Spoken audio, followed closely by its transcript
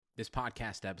This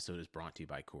podcast episode is brought to you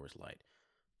by Coors Light.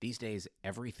 These days,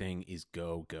 everything is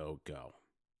go, go, go.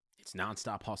 It's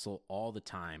nonstop hustle all the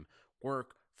time.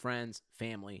 Work, friends,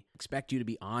 family expect you to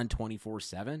be on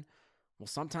 24/7. Well,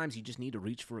 sometimes you just need to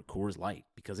reach for a Coors Light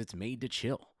because it's made to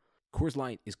chill. Coors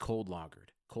Light is cold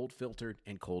lagered, cold filtered,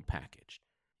 and cold packaged.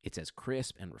 It's as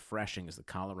crisp and refreshing as the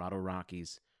Colorado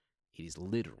Rockies. It is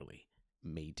literally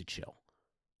made to chill.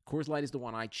 Coors Light is the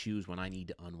one I choose when I need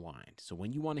to unwind. So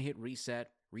when you want to hit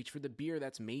reset, reach for the beer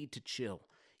that's made to chill.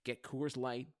 Get Coors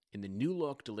Light in the new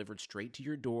look delivered straight to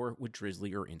your door with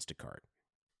Drizzly or Instacart.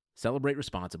 Celebrate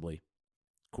responsibly.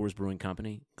 Coors Brewing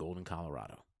Company, Golden,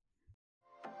 Colorado.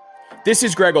 This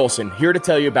is Greg Olson, here to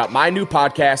tell you about my new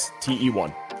podcast,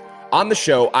 TE1. On the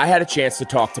show, I had a chance to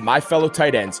talk to my fellow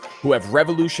tight ends who have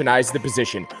revolutionized the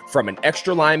position from an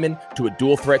extra lineman to a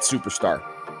dual threat superstar.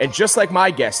 And just like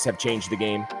my guests have changed the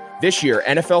game, this year,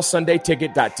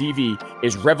 NFLSundayTicket.tv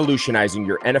is revolutionizing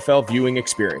your NFL viewing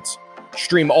experience.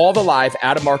 Stream all the live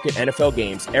out-of-market NFL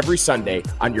games every Sunday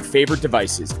on your favorite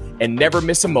devices and never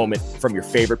miss a moment from your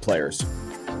favorite players.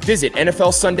 Visit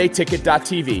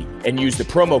NFLSundayTicket.tv and use the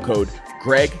promo code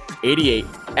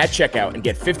GREG88 at checkout and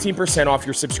get 15% off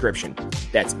your subscription.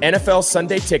 That's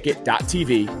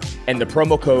NFLSundayTicket.tv and the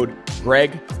promo code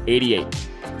GREG88.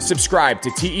 Subscribe to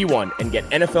TE1 and get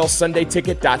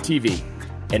NFLSundayTicket.tv,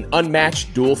 an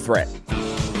unmatched dual threat.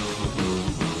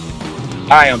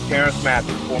 Hi, I'm Terrence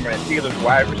Matthews, former Steelers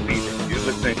wide receiver. You're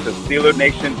listening to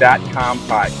SteelerNation.com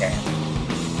podcast.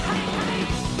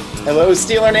 Hello,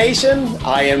 Steeler Nation.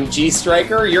 I am G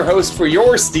Striker, your host for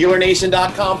your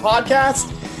SteelerNation.com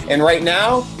podcast. And right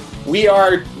now, we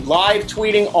are live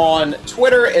tweeting on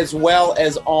Twitter as well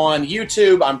as on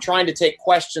YouTube. I'm trying to take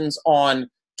questions on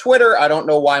Twitter. I don't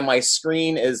know why my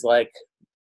screen is like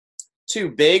too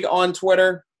big on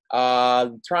Twitter.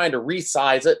 I'm trying to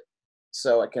resize it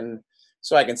so I can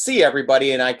see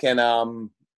everybody and I can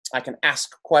ask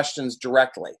questions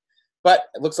directly. But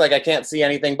it looks like I can't see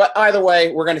anything. But either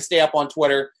way, we're going to stay up on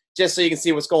Twitter just so you can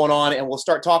see what's going on, and we'll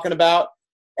start talking about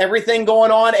everything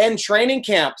going on in training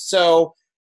camp. So,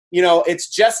 it's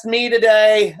just me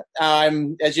today.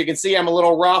 As you can see, I'm a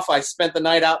little rough. I spent the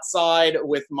night outside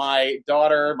with my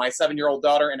daughter, my 7-year-old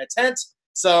daughter, in a tent.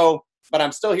 But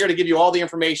I'm still here to give you all the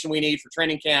information we need for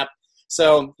training camp.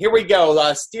 So here we go.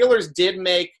 Steelers did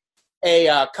make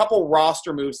a couple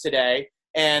roster moves today,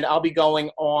 and I'll be going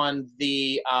on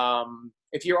the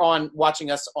if you're watching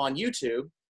us on YouTube,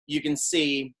 you can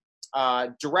see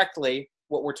directly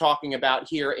what we're talking about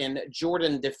here in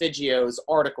Jordan DeFigio's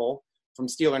article from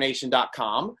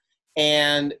SteelerNation.com.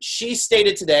 And she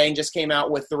stated today and just came out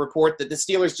with the report that the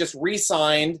Steelers just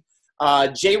re-signed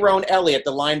Jayrone Elliott,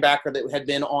 the linebacker that had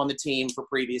been on the team for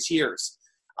previous years.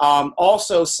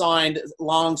 Also signed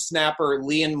long snapper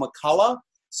Liam McCullough.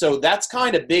 So that's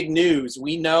kind of big news.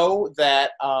 We know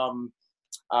that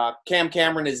Cam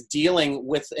Cameron is dealing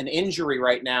with an injury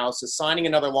right now, so signing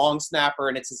another long snapper,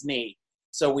 and it's his knee.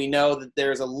 So we know that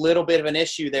there's a little bit of an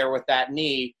issue there with that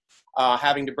knee,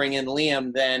 having to bring in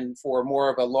Liam then for more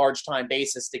of a large-time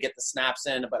basis to get the snaps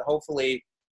in. But hopefully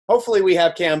we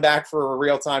have Cam back for a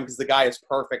real time because the guy is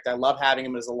perfect. I love having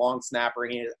him as a long snapper.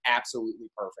 He is absolutely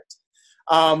perfect.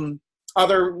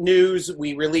 Other news,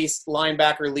 we released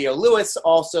linebacker Leo Lewis,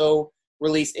 also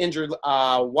released injured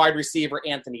wide receiver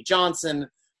Anthony Johnson.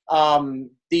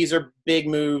 These are big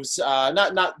moves,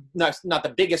 not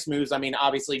the biggest moves. I mean,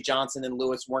 obviously Johnson and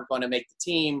Lewis weren't going to make the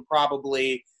team.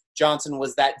 Probably Johnson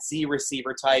was that Z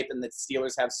receiver type, and the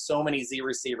Steelers have so many Z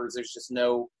receivers. There's just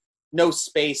no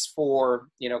space for,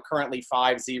 currently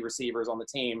 5 Z receivers on the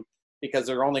team because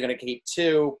they're only going to keep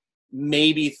 2,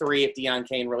 maybe 3 if Deon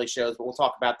Cain really shows, but we'll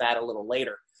talk about that a little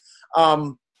later.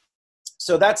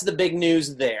 So that's the big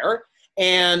news there.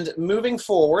 And moving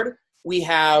forward, we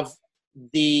have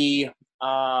the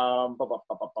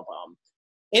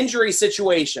injury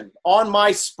situation on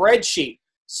my spreadsheet.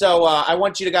 So I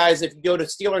want you guys, if you go to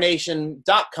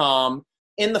SteelerNation.com,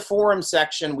 in the forum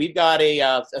section, we've got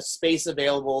a space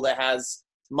available that has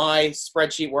my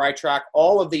spreadsheet where I track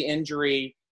all of the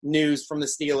injury news from the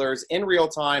Steelers in real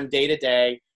time, day to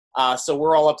day. So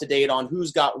we're all up to date on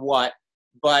who's got what.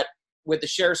 But with the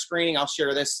share screening, I'll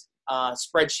share this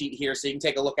spreadsheet here so you can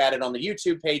take a look at it on the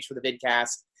YouTube page for the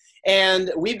vidcast.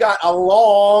 And we've got a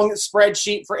long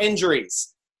spreadsheet for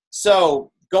injuries.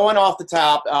 So going off the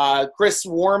top, Chris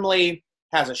Wormley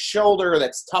has a shoulder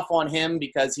that's tough on him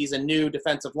because he's a new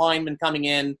defensive lineman coming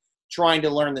in, trying to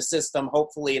learn the system.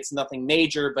 Hopefully it's nothing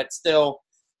major, but still,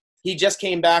 he just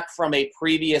came back from a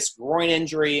previous groin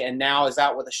injury and now is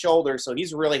out with a shoulder, so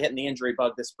he's really hitting the injury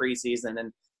bug this preseason,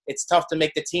 and it's tough to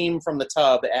make the team from the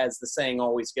tub, as the saying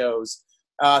always goes.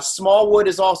 Smallwood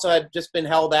has also had just been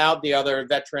held out, the other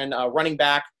veteran running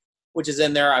back, which is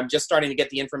in there. I'm just starting to get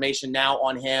the information now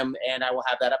on him, and I will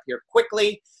have that up here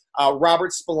quickly.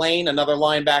 Robert Spillane, another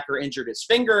linebacker, injured his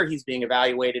finger. He's being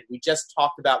evaluated. We just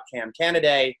talked about Cam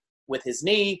Canada with his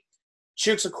knee.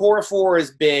 Chuks Okorafor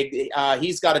is big.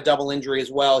 He's got a double injury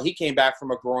as well. He came back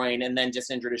from a groin and then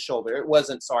just injured his shoulder. It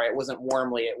wasn't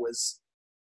Wormley. It was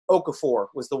Okafor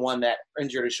was the one that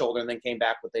injured his shoulder and then came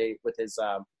back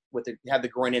had the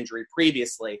groin injury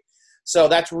previously. So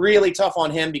that's really tough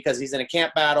on him because he's in a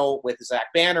camp battle with Zach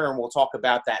Banner, and we'll talk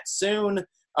about that soon.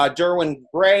 Derwin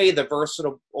Gray, the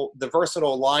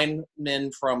versatile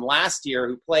lineman from last year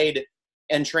who played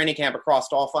in training camp across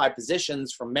all 5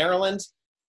 positions from Maryland.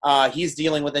 He's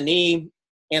dealing with a knee.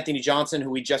 Anthony Johnson, who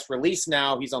we just released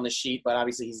now, he's on the sheet, but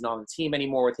obviously he's not on the team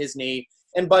anymore with his knee.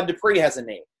 And Bud Dupree has a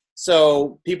knee.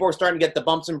 So people are starting to get the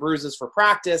bumps and bruises for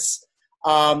practice.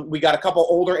 We got a couple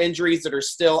older injuries that are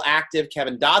still active.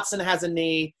 Kevin Dotson has a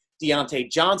knee. Deontay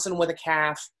Johnson with a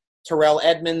calf. Terrell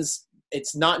Edmonds,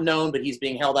 it's not known, but he's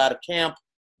being held out of camp.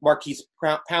 Marquise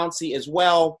Pouncey as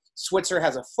well. Switzer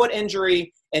has a foot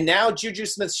injury. And now Juju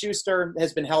Smith-Schuster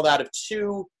has been held out of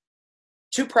two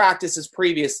practices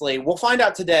previously. We'll find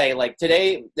out today. Like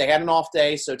today, they had an off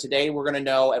day, so today we're going to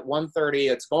know at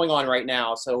 1:30. It's going on right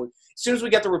now. So as soon as we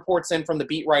get the reports in from the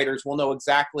beat writers, we'll know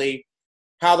exactly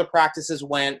how the practices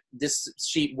went. This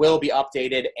sheet will be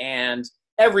updated, and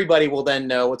everybody will then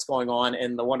know what's going on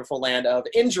in the wonderful land of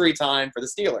injury time for the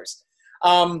Steelers.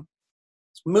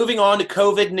 Moving on to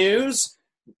COVID news.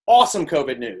 Awesome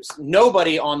COVID news.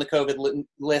 Nobody on the COVID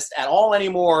list at all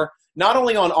anymore, not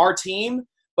only on our team,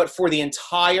 but for the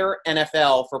entire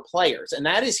NFL for players. And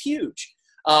that is huge.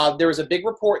 There was a big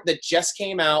report that just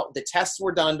came out. The tests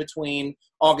were done between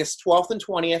August 12th and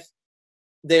 20th.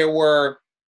 There were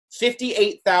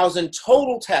 58,000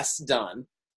 total tests done.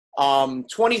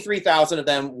 23,000 of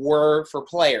them were for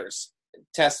players,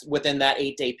 tests within that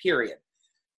 8-day period.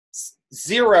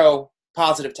 0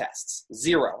 positive tests.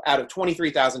 0 out of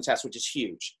 23,000 tests, which is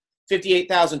huge.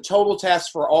 58,000 total tests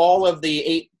for all of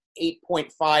the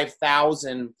 8.5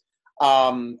 thousand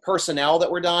personnel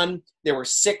that were done. There were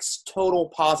 6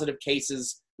 total positive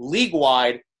cases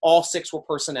league-wide. All 6 were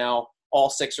personnel. All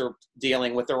 6 are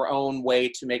dealing with their own way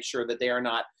to make sure that they are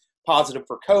not positive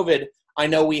for COVID. I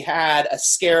know we had a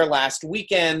scare last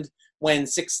weekend when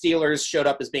 6 Steelers showed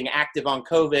up as being active on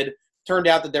COVID. Turned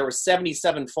out that there were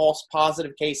 77 false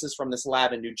positive cases from this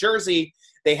lab in New Jersey.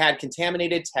 They had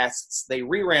contaminated tests. They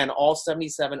reran all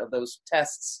 77 of those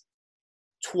tests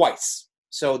twice.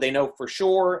 So they know for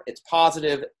sure it's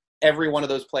positive. Every one of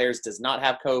those players does not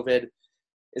have COVID.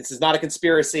 This is not a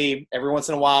conspiracy. Every once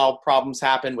in a while, problems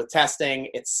happen with testing.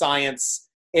 It's science.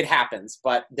 It happens.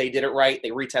 But they did it right.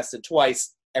 They retested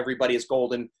twice. Everybody is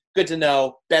golden. Good to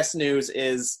know. Best news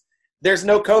is there's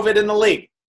no COVID in the league.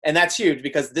 And that's huge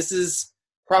because this is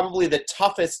probably the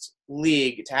toughest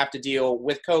league to have to deal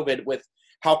with COVID, with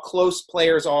how close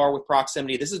players are with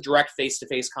proximity. This is direct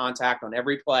face-to-face contact on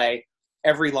every play,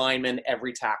 every lineman,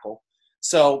 every tackle.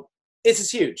 So this is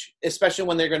huge, especially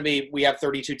when we have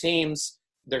 32 teams.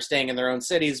 They're staying in their own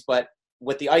cities, but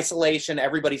with the isolation,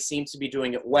 everybody seems to be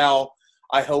doing it well.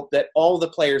 I hope that all the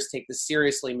players take this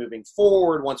seriously moving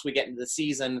forward once we get into the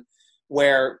season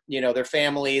where, their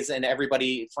families and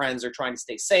friends are trying to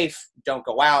stay safe, don't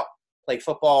go out, play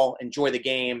football, enjoy the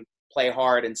game, play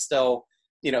hard, and still,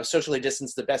 socially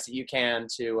distance the best that you can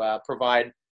to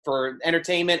provide for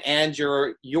entertainment and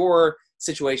your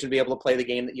situation to be able to play the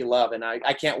game that you love. And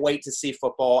I can't wait to see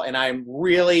football, and I'm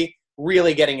really,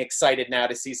 really getting excited now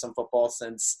to see some football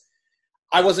since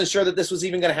I wasn't sure that this was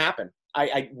even going to happen.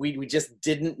 We just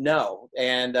didn't know.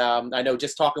 And I know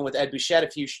just talking with Ed Bouchette a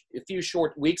few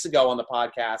short weeks ago on the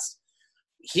podcast,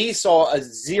 he saw a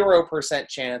 0%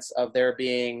 chance of there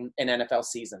being an NFL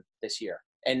season this year.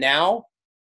 And now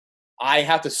I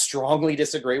have to strongly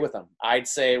disagree with him. I'd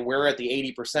say we're at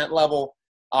the 80% level.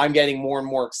 I'm getting more and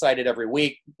more excited every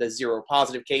week. The 0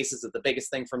 positive cases is the biggest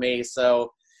thing for me.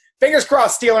 So fingers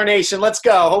crossed, Steeler Nation. Let's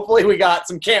go. Hopefully we got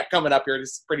some camp coming up here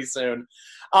pretty soon.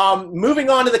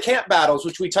 Moving on to the camp battles,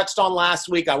 which we touched on last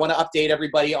week. I want to update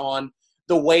everybody on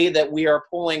the way that we are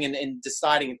pulling and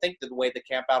deciding and think that the way the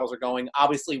camp battles are going.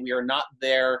 Obviously, we are not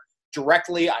there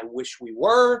directly. I wish we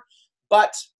were.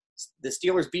 But the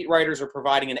Steelers beat writers are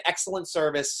providing an excellent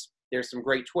service. There's some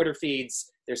great Twitter feeds.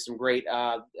 There's some great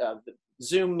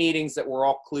Zoom meetings that we're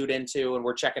all clued into and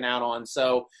we're checking out on.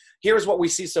 So here's what we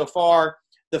see so far.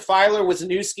 The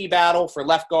Filer-Wisniewski battle for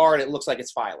left guard, it looks like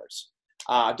it's Filer's.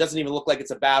 It doesn't even look like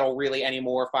it's a battle really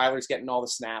anymore. Filer's getting all the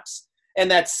snaps, and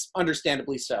that's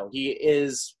understandably so. He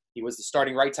was the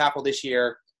starting right tackle this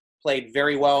year. played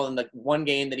very well in the one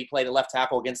game that he played at left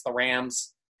tackle against the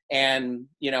Rams. And,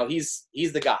 he's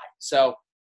the guy. So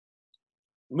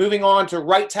moving on to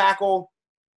right tackle,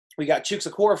 we got Chuks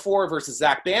Okorafor versus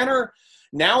Zach Banner.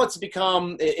 Now it's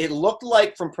become, it looked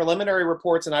like from preliminary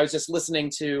reports, and I was just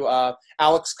listening to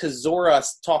Alex Kozora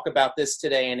talk about this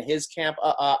today in his camp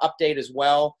update as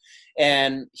well.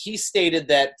 And he stated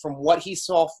that from what he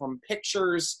saw from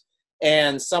pictures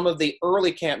and some of the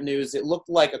early camp news, it looked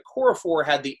like Okorafor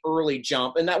had the early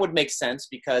jump. And that would make sense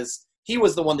because he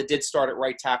was the one that did start at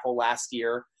right tackle last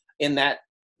year in that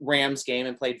Rams game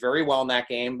and played very well in that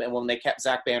game. And when they kept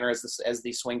Zach Banner as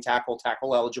the swing tackle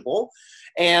eligible.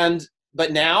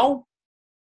 But now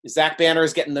Zach Banner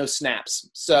is getting those snaps.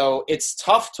 So it's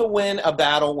tough to win a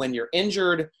battle when you're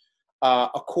injured.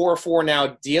 Okorafor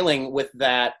now dealing with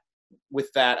that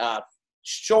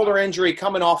shoulder injury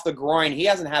coming off the groin. He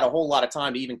hasn't had a whole lot of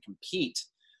time to even compete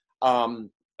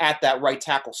at that right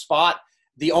tackle spot.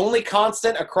 The only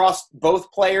constant across both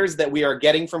players that we are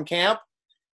getting from camp,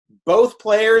 both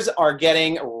players are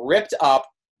getting ripped up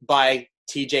by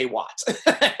TJ Watt.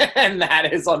 And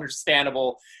that is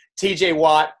understandable. TJ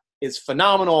Watt is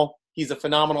phenomenal. He's a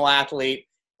phenomenal athlete.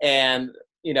 And,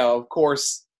 of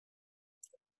course,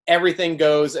 everything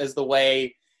goes as the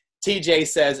way TJ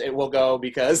says it will go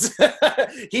because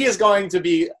he is going to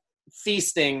be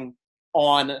feasting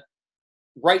on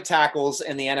right tackles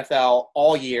in the NFL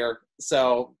all year.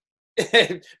 So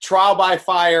trial by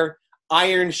fire,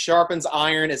 iron sharpens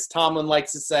iron, as Tomlin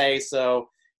likes to say. So,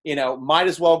 might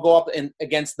as well go up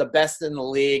against the best in the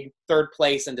league, third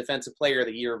place in Defensive Player of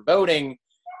the Year voting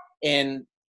in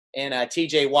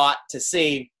TJ Watt to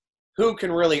see who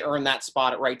can really earn that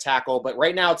spot at right tackle. But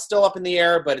right now it's still up in the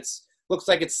air, but looks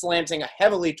like it's slanting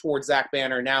heavily towards Zach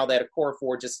Banner now that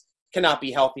Okorafor just cannot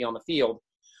be healthy on the field.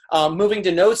 Moving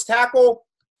to nose tackle,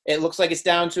 it looks like it's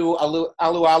down to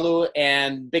Alualu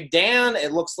and Big Dan.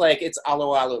 It looks like it's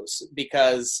Alualu's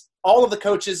because all of the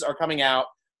coaches are coming out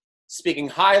speaking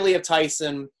highly of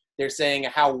Tyson. They're saying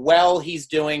how well he's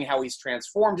doing, how he's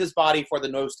transformed his body for the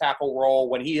nose tackle role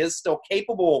when he is still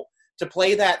capable to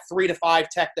play that 3 to 5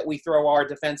 tech that we throw our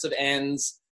defensive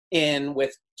ends in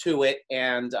with Tuitt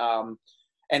and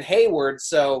Hayward.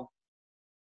 So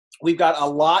we've got a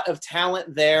lot of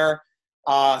talent there.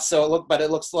 But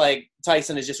it looks like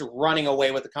Tyson is just running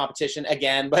away with the competition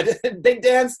again. But Big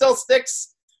Dan still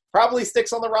probably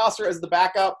sticks on the roster as the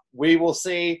backup. We will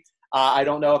see. I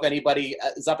don't know if anybody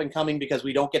is up and coming because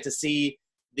we don't get to see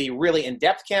the really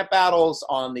in-depth camp battles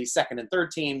on the second and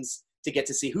third teams to get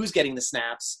to see who's getting the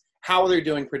snaps, how they're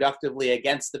doing productively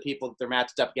against the people that they're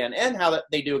matched up against, and how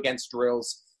they do against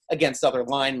drills against other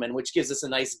linemen, which gives us a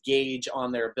nice gauge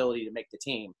on their ability to make the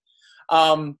team.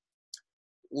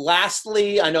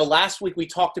 Lastly, I know last week we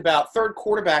talked about third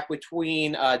quarterback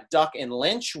between Duck and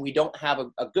Lynch. We don't have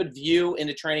a good view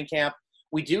into training camp.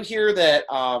 We do hear that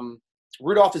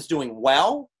Rudolph is doing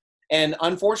well. And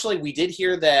unfortunately, we did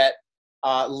hear that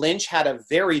Lynch had a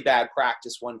very bad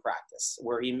one practice,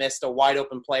 where he missed a wide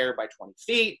open player by 20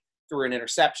 feet through an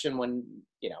interception when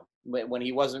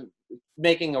he wasn't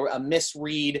making a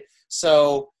misread.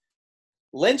 So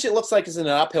Lynch, it looks like, is in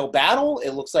an uphill battle.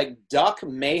 It looks like Duck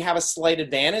may have a slight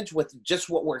advantage with just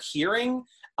what we're hearing.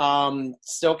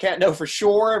 Still can't know for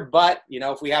sure, but,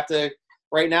 if we have to –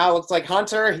 right now, it looks like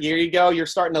Hunter, here you go. You're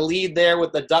starting to lead there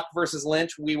with the Duck versus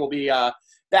Lynch. We will be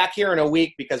back here in a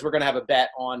week because we're going to have a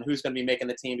bet on who's going to be making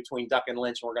the team between Duck and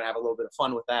Lynch, and we're going to have a little bit of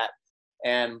fun with that.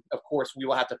 And, of course, we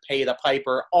will have to pay the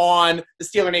piper on the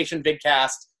Steeler Nation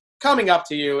Vidcast coming up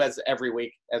to you as every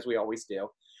week, as we always do.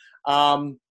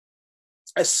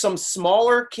 Some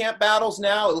smaller camp battles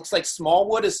now. It looks like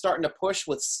Smallwood is starting to push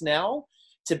with Snell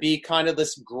to be kind of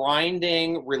this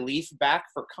grinding relief back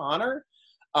for Connor.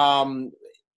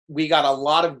 We got a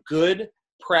lot of good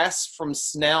press from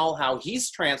Snell, how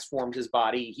he's transformed his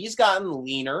body. He's gotten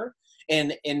leaner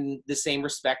and in the same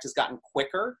respect has gotten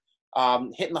quicker,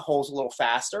 hitting the holes a little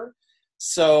faster.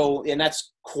 So, and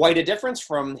that's quite a difference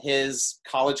from his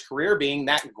college career being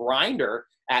that grinder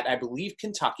at, I believe,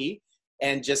 Kentucky,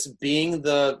 and just being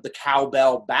the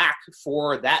cowbell back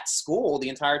for that school the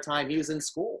entire time he was in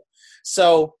school.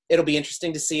 So it'll be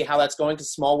interesting to see how that's going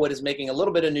because Smallwood is making a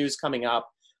little bit of news coming up.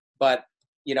 But,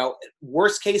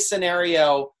 worst case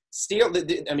scenario,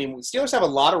 Steelers have a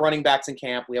lot of running backs in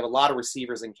camp. We have a lot of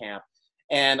receivers in camp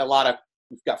and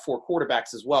we've got 4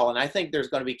 quarterbacks as well. And I think there's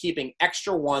going to be keeping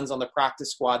extra ones on the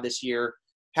practice squad this year,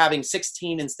 having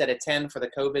 16 instead of 10 for the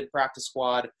COVID practice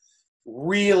squad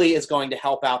really is going to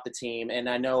help out the team. And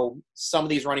I know some of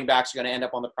these running backs are going to end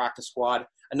up on the practice squad.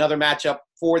 Another matchup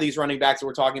for these running backs that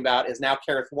we're talking about is now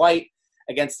Kareth White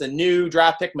against the new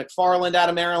draft pick McFarland out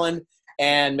of Maryland.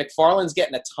 and McFarland's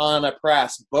getting a ton of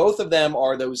press. Both of them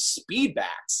are those speed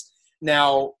backs.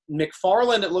 Now,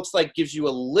 McFarland, it looks like, gives you a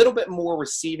little bit more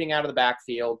receiving out of the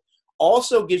backfield,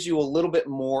 also gives you a little bit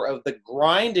more of the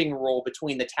grinding role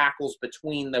between the tackles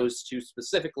between those two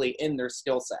specifically in their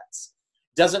skill sets.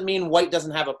 Doesn't mean White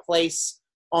doesn't have a place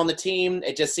on the team.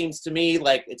 It just seems to me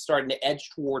like it's starting to edge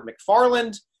toward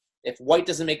McFarland. If White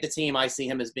doesn't make the team, I see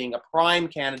him as being a prime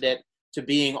candidate to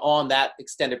being on that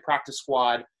extended practice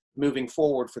squad moving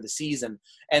forward for the season.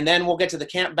 And then we'll get to the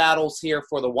camp battles here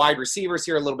for the wide receivers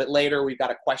here a little bit later. We've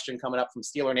got a question coming up from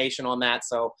Steeler Nation on that,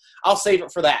 so I'll save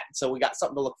it for that. So we got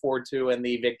something to look forward to in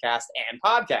the vidcast and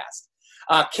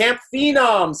podcast. Camp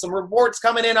Phenoms, some reports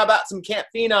coming in about some Camp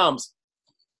Phenoms.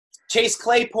 Chase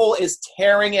Claypool is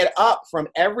tearing it up from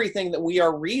everything that we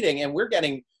are reading, and we're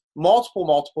getting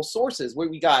multiple sources.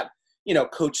 We got,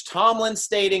 Coach Tomlin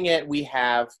stating it. We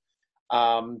have,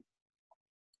 of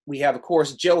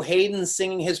course, Joe Hayden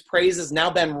singing his praises.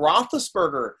 Now Ben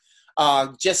Roethlisberger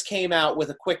just came out with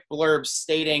a quick blurb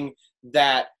stating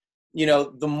that,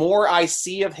 the more I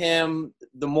see of him,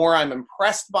 the more I'm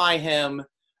impressed by him.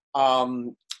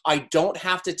 I don't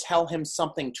have to tell him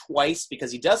something twice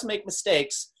because he does make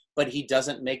mistakes, but he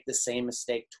doesn't make the same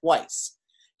mistake twice.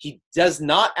 He does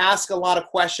not ask a lot of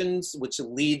questions, which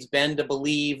leads Ben to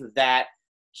believe that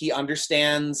he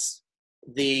understands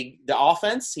the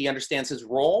offense. He understands his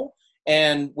role.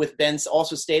 And with Ben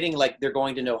also stating, like, they're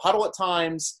going to no huddle at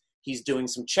times. He's doing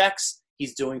some checks.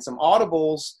 He's doing some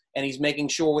audibles. And he's making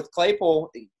sure with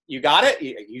Claypool, you got it?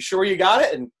 You sure you got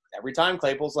it? And every time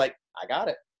Claypool's like, I got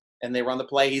it. And they run the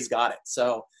play, he's got it.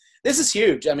 So this is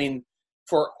huge. I mean,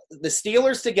 for the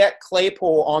Steelers to get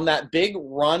Claypool on that big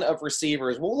run of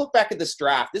receivers, we'll look back at this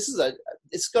draft.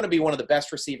 It's going to be one of the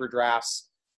best receiver drafts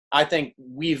I think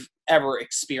we've ever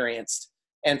experienced.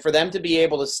 And for them to be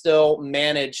able to still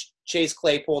manage Chase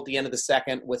Claypool at the end of the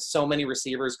second with so many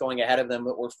receivers going ahead of them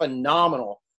that were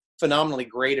phenomenally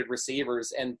graded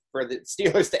receivers, and for the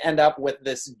Steelers to end up with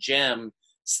this gem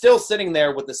still sitting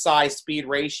there with the size-speed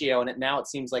ratio, and now it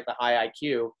seems like the high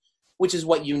IQ, which is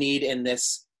what you need in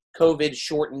this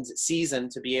COVID-shortened season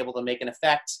to be able to make an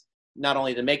effect, not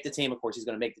only to make the team. Of course, he's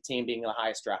going to make the team being the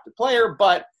highest drafted player,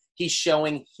 but he's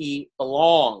showing he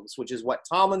belongs, which is what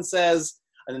Tomlin says.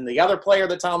 And then the other player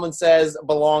that Tomlin says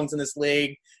belongs in this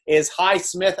league is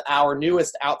Highsmith, our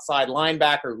newest outside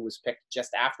linebacker, who was picked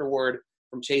just afterward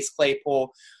from Chase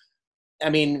Claypool. I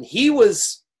mean, he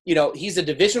was, he's a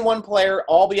Division I player,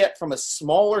 albeit from a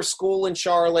smaller school in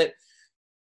Charlotte.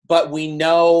 But we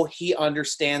know he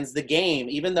understands the game.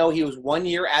 Even though he was 1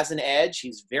 year as an edge,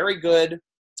 he's very good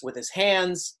with his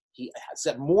hands. He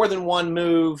has more than one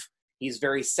move. He's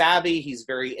very savvy. He's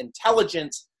very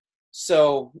intelligent.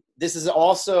 So this is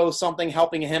also something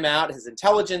helping him out. His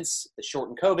intelligence, the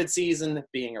shortened COVID season,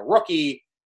 being a rookie,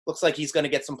 looks like he's going to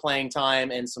get some playing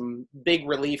time and some big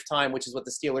relief time, which is what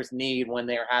the Steelers need when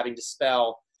they're having to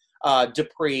spell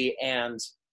Dupree and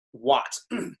Watt.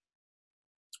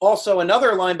 Also,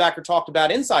 another linebacker talked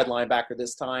about, inside linebacker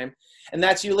this time, and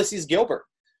that's Ulysses Gilbert.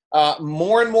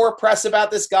 More and more press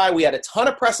about this guy. We had a ton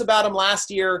of press about him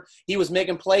last year. He was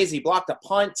making plays. He blocked a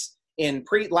punt in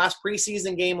last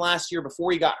preseason game last year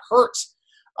before he got hurt.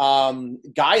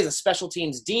 Guy is a special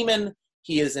teams demon.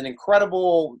 He is an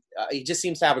incredible he just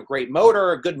seems to have a great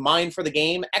motor, a good mind for the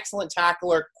game, excellent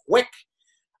tackler, quick.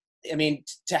 I mean,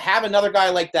 to have another guy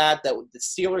like that the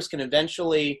Steelers can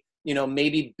eventually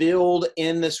maybe build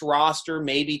in this roster,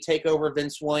 maybe take over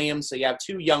Vince Williams. So you have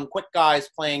two young, quick guys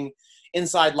playing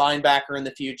inside linebacker in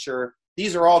the future.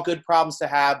 These are all good problems to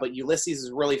have, but Ulysses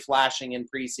is really flashing in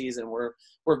preseason.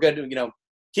 We're good to,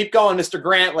 keep going, Mr.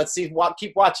 Grant. Let's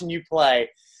keep watching you play.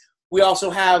 We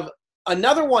also have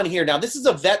another one here. Now, this is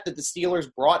a vet that the Steelers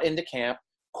brought into camp,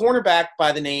 cornerback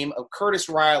by the name of Curtis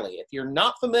Riley. If you're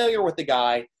not familiar with the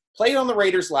guy, played on the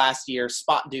Raiders last year,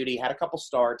 spot duty, had a couple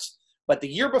starts. But the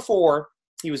year before,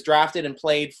 he was drafted and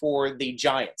played for the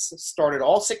Giants. Started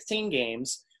all 16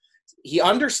 games. He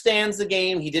understands the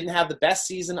game. He didn't have the best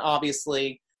season,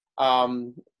 obviously,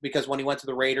 because when he went to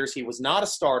the Raiders, he was not a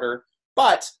starter.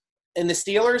 But in the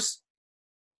Steelers,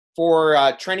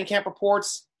 for training camp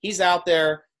reports, he's out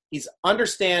there. He's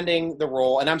understanding the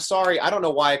role. And I'm sorry, I don't know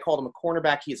why I called him a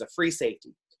cornerback. He is a free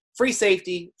safety. Free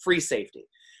safety, free safety.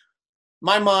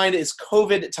 My mind is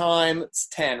COVID times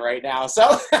 10 right now.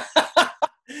 So,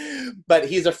 but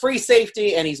he's a free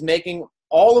safety, and he's making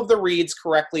all of the reads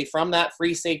correctly from that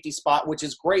free safety spot, which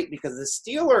is great because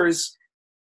the Steelers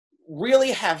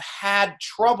really have had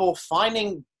trouble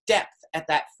finding depth at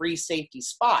that free safety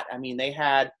spot. I mean, they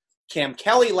had Cam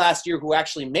Kelly last year who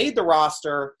actually made the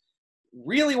roster.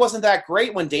 really wasn't that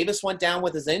great when Davis went down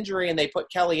with his injury and they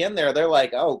put Kelly in there. They're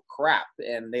like, oh, crap.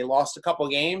 And they lost a couple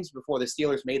games before the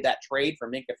Steelers made that trade for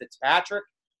Minkah Fitzpatrick.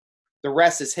 The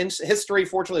rest is history,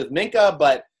 fortunately, with Minkah.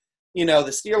 But, the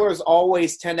Steelers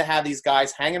always tend to have these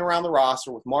guys hanging around the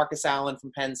roster with Marcus Allen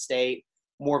from Penn State,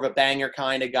 more of a banger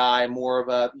kind of guy, more of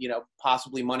a,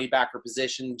 possibly money backer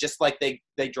position, just like they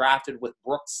drafted with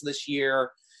Brooks this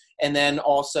year. And then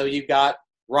also you've got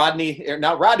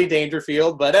not Rodney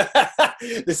Dangerfield, but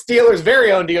the Steelers'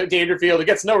 very own Dangerfield, who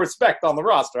gets no respect on the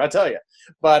roster, I tell you.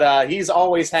 But he's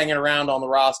always hanging around on the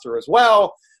roster as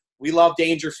well. We love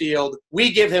Dangerfield.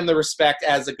 We give him the respect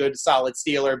as a good, solid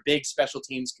Steeler, big special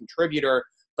teams contributor.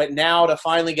 But now to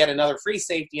finally get another free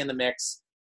safety in the mix,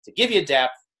 to give you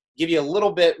depth, give you a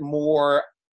little bit more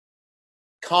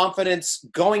confidence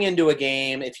going into a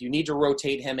game, if you need to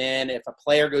rotate him in, if a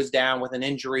player goes down with an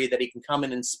injury, that he can come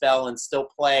in and spell and still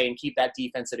play and keep that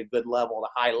defense at a good level,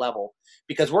 a high level,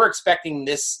 because we're expecting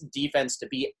this defense to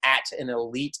be at an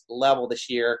elite level this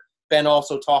year. Ben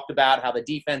also talked about how the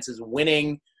defense is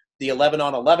winning the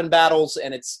 11-on-11 battles,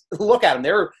 and look at them.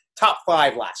 They were top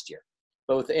 5 last year,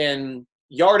 both in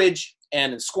yardage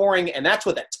and in scoring, and that's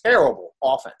with a terrible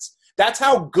offense. That's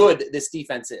how good this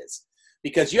defense is.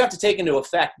 Because you have to take into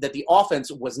effect that the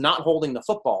offense was not holding the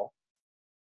football,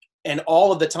 and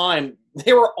all of the time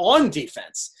they were on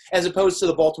defense, as opposed to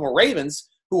the Baltimore Ravens,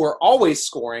 who were always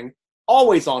scoring,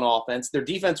 always on offense. Their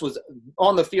defense was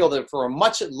on the field for a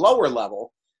much lower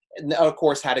level, and of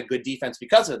course had a good defense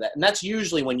because of that. And that's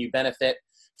usually when you benefit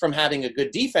from having a good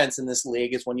defense in this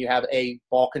league, is when you have a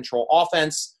ball control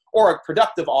offense or a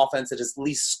productive offense that is at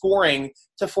least scoring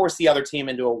to force the other team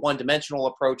into a one-dimensional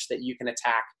approach that you can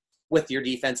attack with your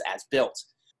defense as built.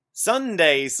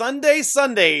 Sundays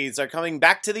are coming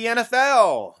back to the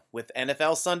NFL with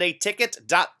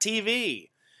NFLSundayTicket.tv.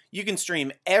 You can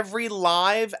stream every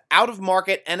live,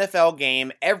 out-of-market NFL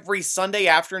game every Sunday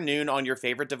afternoon on your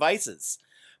favorite devices.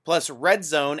 Plus Red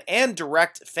Zone and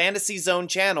Direct Fantasy Zone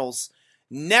channels.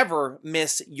 Never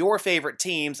miss your favorite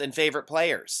teams and favorite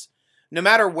players. No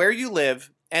matter where you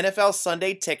live,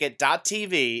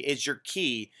 NFLSundayTicket.tv is your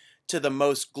key to the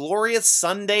most glorious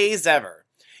Sundays ever.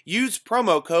 Use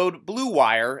promo code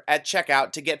BLUEWIRE at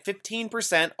checkout to get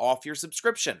 15% off your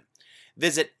subscription.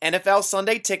 Visit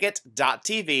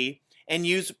NFLSundayTicket.tv and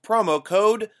use promo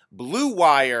code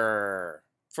BLUEWIRE.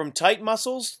 From tight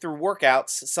muscles through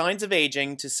workouts, signs of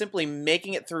aging, to simply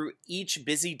making it through each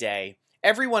busy day,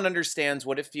 everyone understands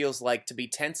what it feels like to be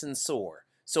tense and sore,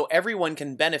 so everyone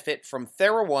can benefit from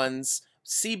TheraOne's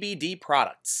CBD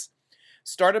products.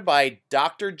 Started by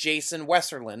Dr. Jason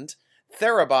Westerland,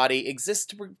 TheraBody exists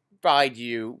to provide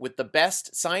you with the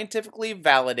best scientifically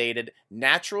validated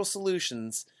natural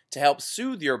solutions to help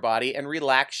soothe your body and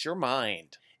relax your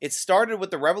mind. It started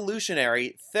with the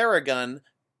revolutionary Theragun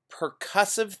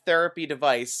percussive therapy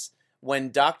device when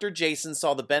Dr. Jason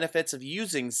saw the benefits of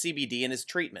using CBD in his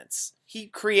treatments. He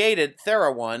created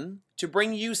TheraOne to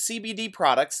bring you CBD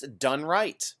products done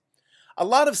right. A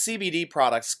lot of CBD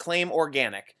products claim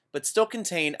organic, but still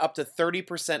contain up to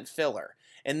 30% filler,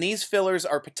 and these fillers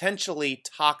are potentially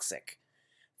toxic.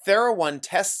 TheraOne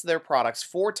tests their products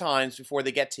 4 times before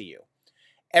they get to you.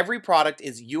 Every product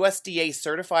is USDA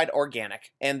certified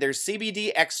organic, and their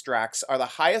CBD extracts are the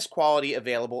highest quality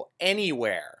available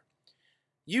anywhere.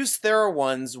 Use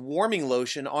TheraOne's warming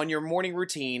lotion on your morning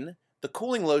routine, the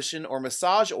cooling lotion or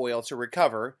massage oil to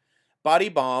recover, body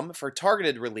balm for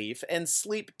targeted relief, and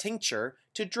sleep tincture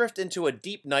to drift into a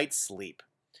deep night's sleep.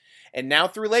 And now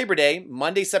through Labor Day,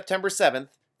 Monday, September 7th,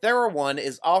 TheraOne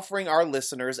is offering our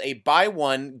listeners a buy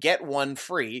one, get one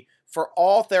free for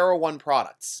all TheraOne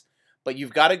products. But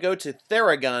you've got to go to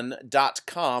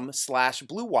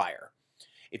Theragun.com/BlueWire.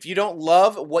 If you don't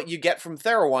love what you get from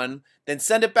TheraOne, then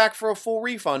send it back for a full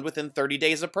refund within 30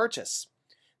 days of purchase.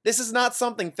 This is not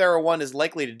something TheraOne is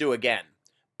likely to do again.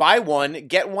 Buy one,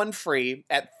 get one free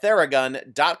at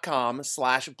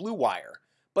Theragun.com/BlueWire,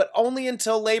 but only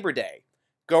until Labor Day.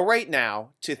 Go right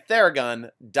now to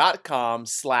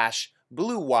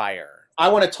Theragun.com/BlueWire. I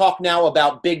want to talk now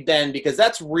about Big Ben, because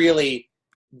that's really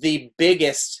the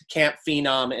biggest camp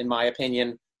phenom, in my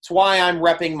opinion. It's why I'm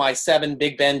repping my 7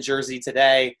 Big Ben jersey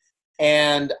today,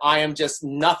 and I am just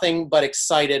nothing but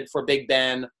excited for Big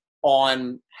Ben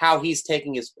on how he's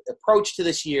taking his approach to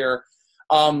this year.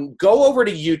 Go over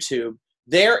to YouTube.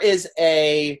 There is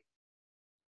a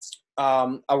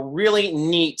really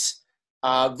neat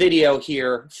video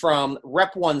here from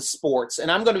Rep One Sports, and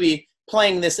I'm going to be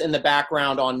playing this in the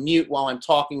background on mute while I'm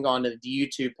talking on the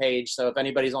YouTube page. So if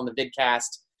anybody's on the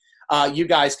vidcast, you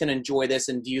guys can enjoy this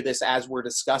and view this as we're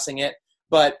discussing it.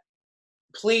 But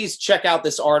please check out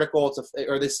this article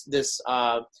or this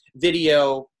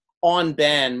video on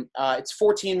Ben. It's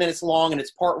 14 minutes long, and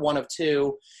it's part 1 of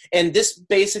 2. And this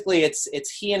basically, it's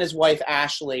he and his wife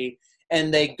Ashley,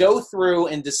 and they go through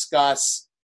and discuss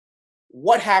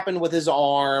what happened with his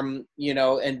arm,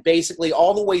 and basically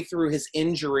all the way through his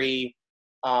injury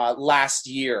last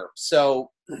year.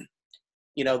 So,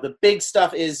 the big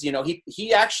stuff is,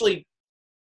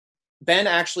 Ben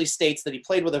actually states that he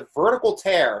played with a vertical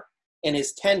tear in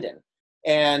his tendon,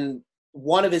 and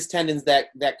one of his tendons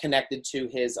that connected to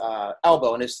his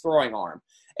elbow and his throwing arm.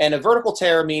 And a vertical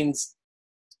tear means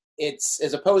it's,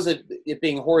 as opposed to it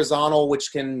being horizontal,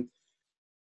 which can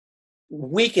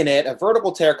weaken it, a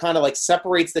vertical tear kind of like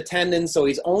separates the tendon, so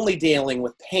he's only dealing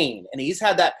with pain. And he's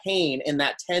had that pain in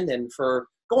that tendon for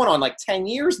going on like 10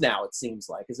 years now, it seems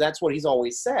like, because that's what he's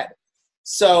always said.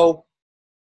 So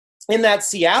in that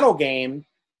Seattle game,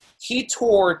 he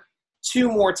tore 2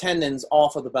 more tendons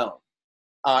off of the bone,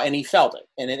 and he felt it,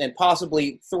 and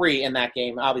possibly 3 in that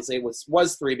game. Obviously, it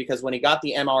was 3 because when he got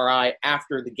the MRI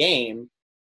after the game,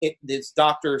 this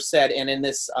doctor said, and in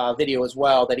this video as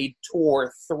well, that he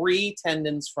tore 3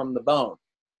 tendons from the bone.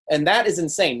 And that is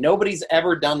insane. Nobody's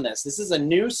ever done this. This is a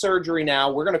new surgery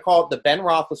now. We're going to call it the Ben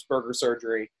Roethlisberger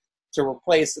surgery, to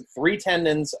replace 3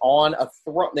 tendons on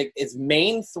his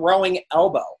main throwing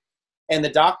elbow. And the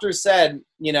doctor said,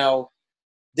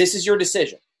 this is your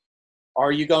decision.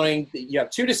 You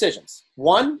have 2 decisions.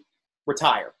 1,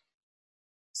 retire.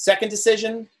 Second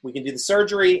decision, we can do the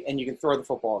surgery and you can throw the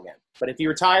football again. But if he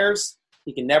retires,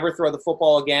 he can never throw the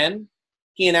football again.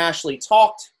 He and Ashley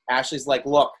talked. Ashley's like,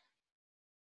 look,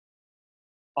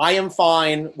 I am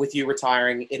fine with you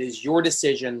retiring. It is your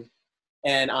decision,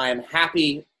 and I am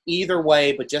happy either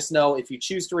way, but just know if you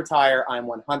choose to retire, I'm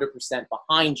 100%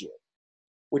 behind you,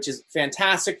 which is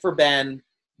fantastic for Ben.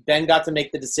 Ben got to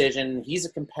make the decision. He's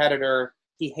a competitor.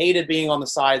 He hated being on the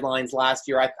sidelines last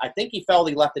year. I think he felt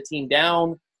he let the team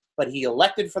down, but he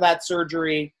elected for that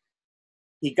surgery.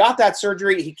 He got that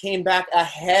surgery. He came back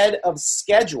ahead of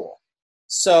schedule.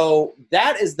 So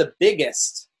that is the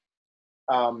biggest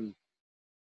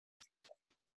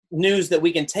news that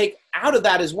we can take out of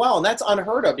that as well. And that's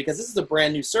unheard of because this is a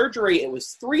brand new surgery. It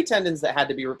was 3 tendons that had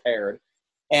to be repaired.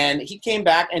 And he came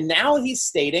back, and now he's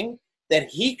stating that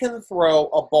he can throw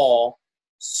a ball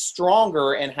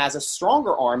stronger and has a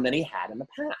stronger arm than he had in the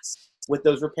past with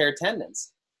those repaired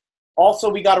tendons. Also,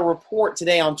 we got a report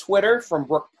today on Twitter from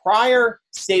Brooke Pryor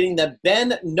stating that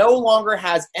Ben no longer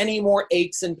has any more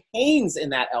aches and pains in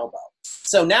that elbow.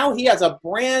 So now he has a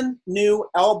brand new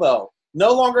elbow.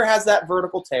 No longer has that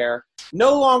vertical tear.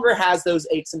 No longer has those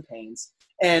aches and pains.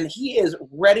 And he is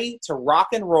ready to rock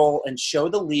and roll and show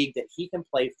the league that he can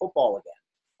play football again.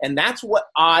 And that's what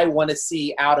I want to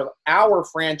see out of our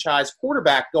franchise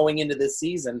quarterback going into this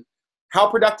season. How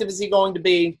productive is he going to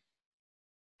be?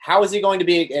 How is he going to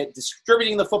be at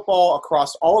distributing the football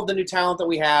across all of the new talent that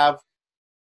we have?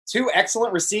 2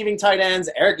 excellent receiving tight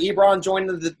ends. Eric Ebron joined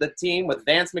the team with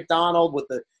Vance McDonald with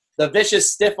the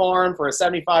vicious stiff arm for a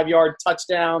 75-yard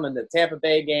touchdown in the Tampa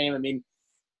Bay game. I mean,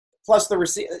 plus the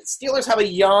Steelers have a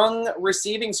young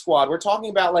receiving squad. We're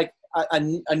talking about like a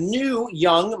new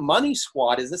young money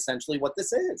squad is essentially what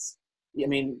this is. I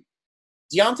mean,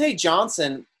 Deontay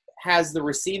Johnson has the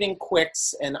receiving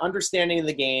quicks and understanding of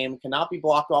the game, cannot be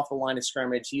blocked off the line of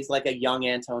scrimmage. He's like a young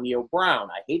Antonio Brown.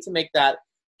 I hate to make that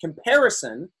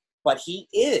comparison, but he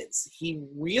is. He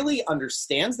really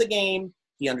understands the game.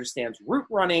 He understands route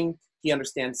running. He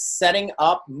understands setting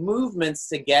up movements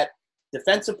to get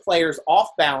defensive players off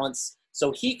balance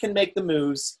so he can make the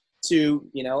moves to,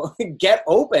 get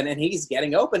open, and he's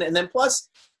getting open. And then plus,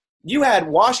 you had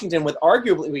Washington with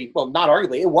arguably, well, not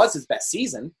arguably, it was his best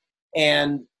season.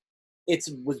 And it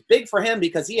was big for him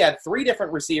because he had 3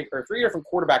 different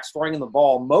quarterbacks throwing in the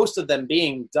ball, most of them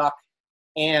being Duck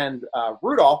and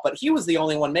Rudolph, but he was the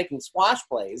only one making splash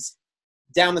plays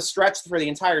down the stretch for the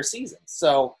entire season.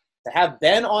 So to have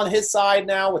Ben on his side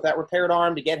now with that repaired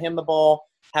arm to get him the ball,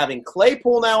 having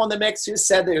Claypool now in the mix, who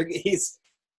said that he's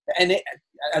 – and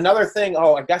another thing,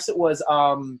 I guess it was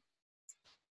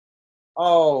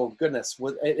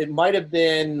it might have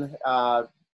been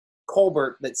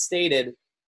Colbert that stated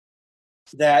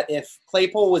that if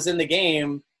Claypool was in the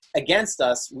game against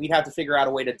us, we'd have to figure out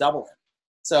a way to double him.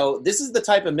 So this is the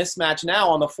type of mismatch now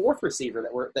on the 4th receiver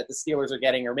that the Steelers are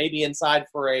getting, or maybe inside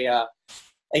for a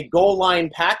goal line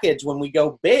package when we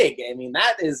go big. I mean,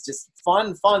 that is just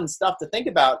fun stuff to think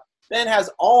about. Ben has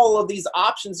all of these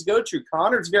options to go to.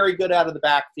 Connor's very good out of the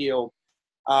backfield.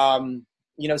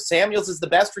 Samuels is the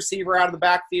best receiver out of the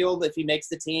backfield. If he makes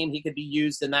the team, he could be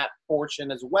used in that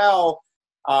portion as well.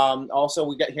 Also,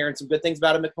 we got hearing some good things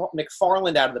about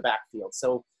McFarland out of the backfield.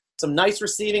 So some nice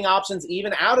receiving options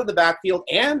even out of the backfield,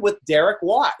 and with Derek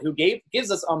Watt, who gives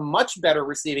us a much better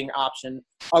receiving option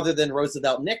other than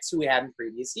Roosevelt Nix, who we had in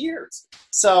previous years.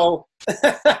 So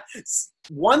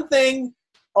one thing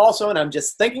also, and I'm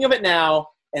just thinking of it now,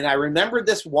 and I remembered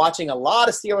this watching a lot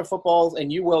of Steeler footballs,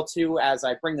 and you will too as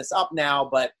I bring this up now,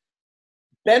 but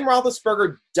Ben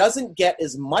Roethlisberger doesn't get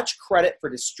as much credit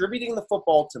for distributing the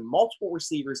football to multiple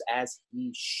receivers as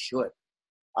he should.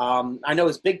 I know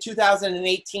his big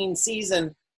 2018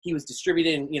 season, he was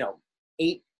distributing,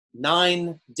 8,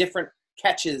 9 different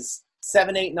catches,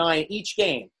 7, 8, 9 each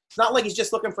game. It's not like he's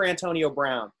just looking for Antonio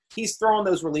Brown. He's throwing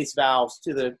those release valves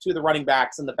to the running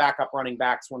backs and the backup running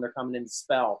backs when they're coming in to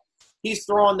spell. He's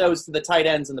throwing those to the tight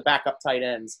ends and the backup tight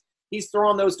ends. He's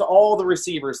throwing those to all the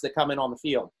receivers that come in on the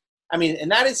field. I mean,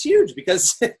 and that is huge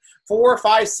because 4,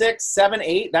 5, 6, 7,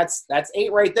 8, that's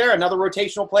 8 right there. Another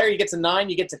rotational player, you get to 9,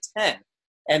 you get to 10.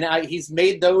 And he's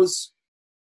made those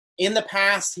in the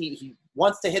past. He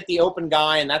wants to hit the open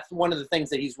guy, and that's one of the things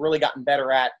that he's really gotten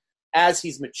better at as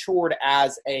he's matured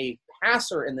as a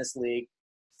passer in this league,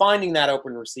 finding that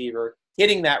open receiver,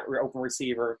 hitting that open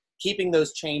receiver, keeping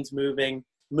those chains moving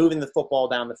the football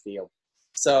down the field.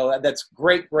 So that's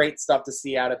great, great stuff to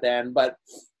see out of Ben. But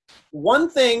one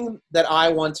thing that I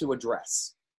want to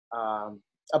address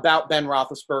about Ben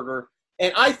Roethlisberger,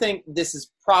 and I think this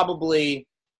is probably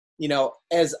 –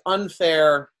 as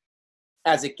unfair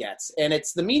as it gets. And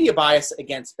it's the media bias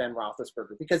against Ben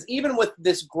Roethlisberger. Because even with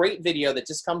this great video that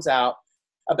just comes out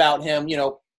about him,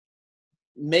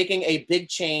 making a big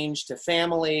change to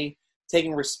family,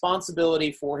 taking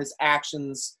responsibility for his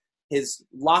actions, his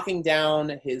locking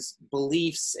down his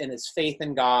beliefs and his faith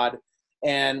in God.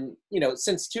 And,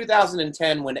 since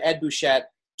 2010, when Ed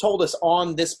Bouchette told us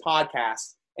on this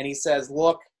podcast, and he says,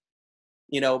 look,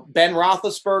 Ben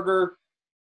Roethlisberger,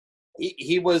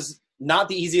 he was not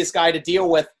the easiest guy to deal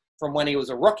with from when he was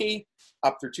a rookie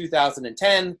up through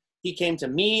 2010. He came to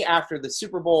me after the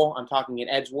Super Bowl, I'm talking in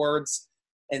Ed's words,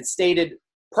 and stated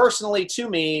personally to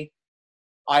me,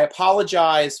 I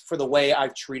apologize for the way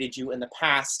I've treated you in the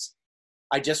past.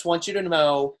 I just want you to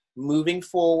know, moving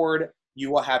forward, you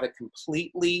will have a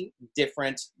completely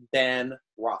different Ben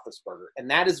Roethlisberger. And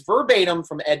that is verbatim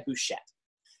from Ed Bouchette.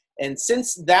 And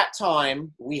since that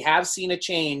time, we have seen a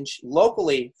change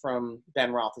locally from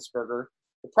Ben Roethlisberger.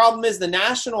 The problem is the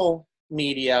national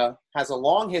media has a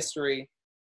long history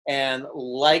and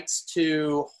likes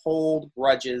to hold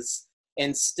grudges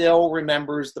and still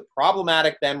remembers the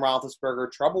problematic Ben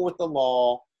Roethlisberger, trouble with the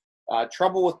law,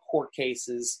 trouble with court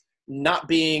cases, not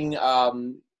being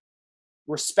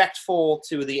respectful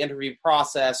to the interview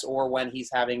process or when he's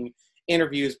having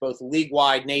interviews both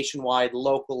league-wide, nationwide,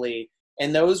 locally.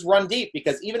 And those run deep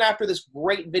because even after this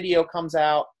great video comes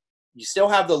out, you still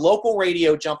have the local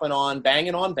radio jumping on,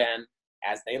 banging on Ben,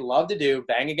 as they love to do,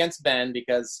 bang against Ben,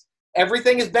 because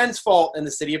everything is Ben's fault in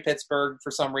the city of Pittsburgh for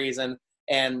some reason.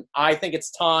 And I think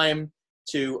it's time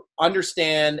to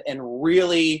understand and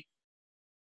really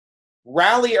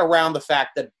rally around the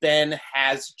fact that Ben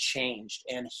has changed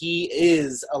and he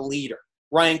is a leader.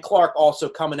 Ryan Clark also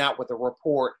coming out with a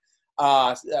report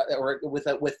or with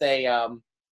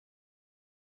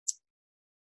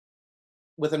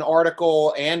an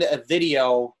article and a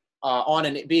video on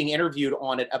it, being interviewed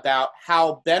on it about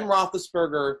how Ben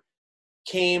Roethlisberger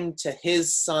came to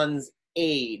his son's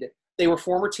aid. They were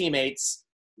former teammates.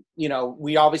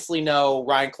 We obviously know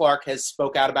Ryan Clark has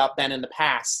spoke out about Ben in the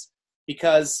past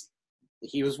because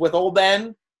he was with old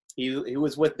Ben. He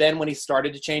was with Ben when he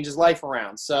started to change his life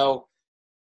around. So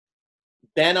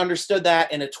Ben understood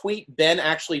that in a tweet. Ben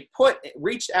actually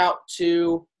reached out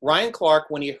to Ryan Clark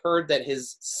when he heard that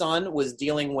his son was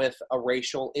dealing with a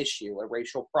racial issue, a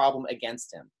racial problem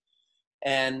against him.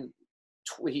 And,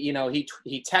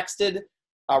 he texted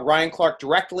Ryan Clark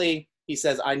directly. He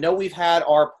says, I know we've had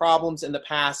our problems in the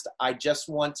past. I just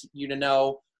want you to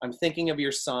know I'm thinking of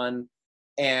your son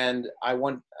and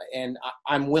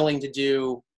I'm willing to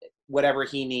do whatever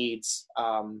he needs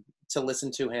to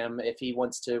listen to him if he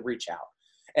wants to reach out.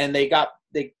 And they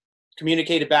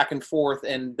communicated back and forth.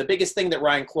 And the biggest thing that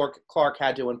Ryan Clark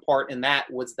had to impart in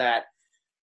that was that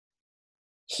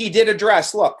he did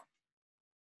address, look,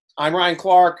 I'm Ryan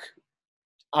Clark.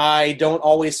 I don't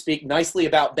always speak nicely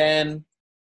about Ben.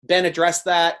 Ben addressed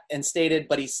that and stated,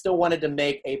 but he still wanted to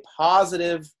make a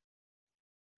positive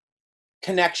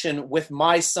connection with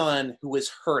my son who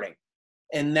is hurting.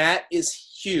 And that is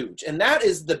huge. And that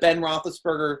is the Ben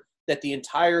Roethlisberger that the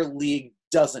entire league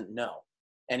doesn't know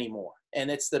anymore.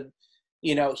 And it's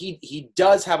he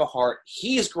does have a heart.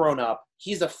 He's grown up.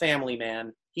 He's a family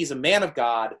man. He's a man of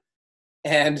God.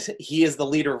 and he is the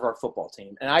leader of our football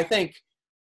team. And I think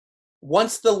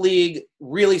once the league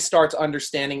really starts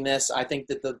understanding this, I think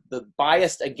that the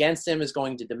bias against him is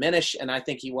going to diminish, and I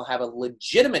think he will have a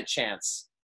legitimate chance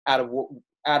out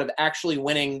of actually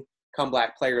winning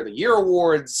Comeback Player of the Year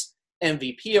awards,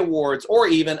 MVP awards, or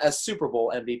even a Super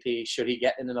Bowl MVP should he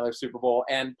get in another Super Bowl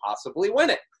and possibly win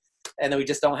it. And then we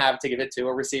just don't have to give it to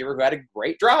a receiver who had a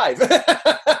great drive.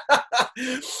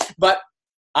 But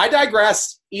I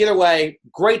digress. Either way,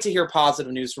 great to hear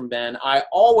positive news from Ben. I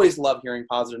always love hearing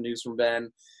positive news from Ben.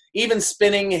 Even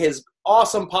spinning his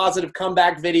awesome positive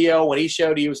comeback video when he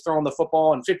showed he was throwing the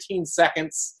football in 15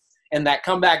 seconds in that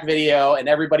comeback video, and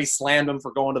everybody slammed him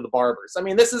for going to the barbers. I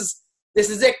mean, this is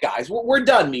it, guys. We're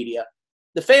done, media.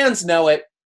 The fans know it.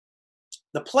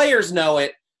 The players know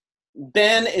it.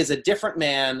 Ben is a different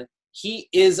man. He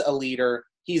is a leader.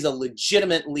 He's a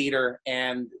legitimate leader,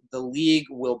 and the league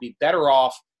will be better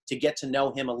off to get to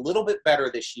know him a little bit better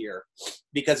this year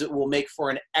because it will make for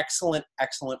an excellent,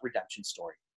 excellent redemption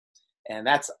story. And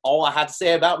that's all I have to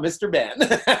say about Mr. Ben.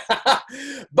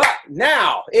 But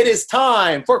now it is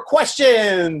time for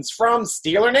questions from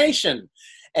Steeler Nation.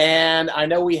 And I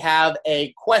know we have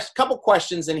a couple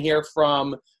questions in here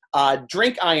from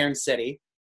Drink Iron City.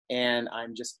 And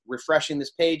I'm just refreshing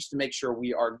this page to make sure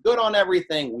we are good on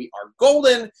everything. We are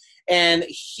golden. And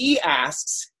he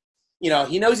asks,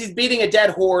 he knows he's beating a dead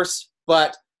horse,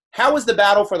 but how is the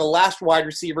battle for the last wide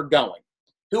receiver going?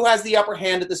 Who has the upper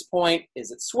hand at this point?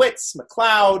 Is it Switz,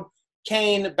 McLeod,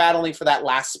 Kane battling for that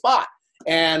last spot?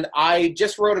 And I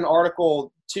just wrote an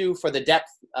article, too, for the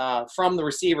depth from the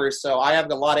receivers, so I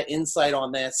have a lot of insight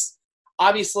on this.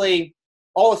 Obviously,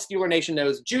 all of Steeler Nation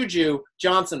knows Juju,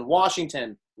 Johnson,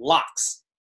 Washington, locks.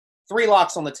 3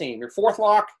 locks on the team. Your 4th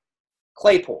lock,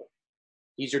 Claypool.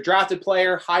 He's your drafted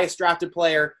player, highest drafted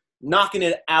player, knocking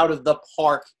it out of the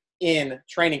park in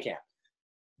training camp.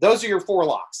 Those are your 4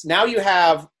 locks. Now you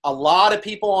have a lot of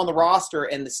people on the roster,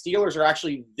 and the Steelers are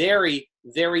actually very,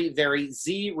 very, very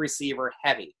Z receiver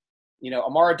heavy.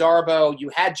 Amara Darboh, you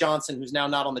had Johnson, who's now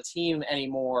not on the team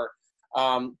anymore.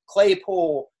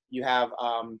 Claypool, you have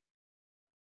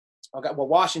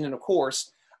Washington, of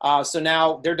course. So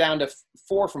now they're down to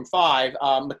 4 from 5.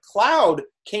 McLeod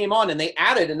came on, and they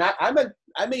added, and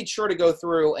I made sure to go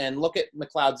through and look at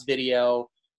McLeod's video,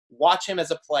 watch him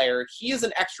as a player. He is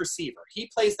an X receiver. He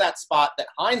plays that spot that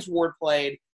Hines Ward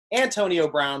played, Antonio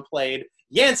Brown played,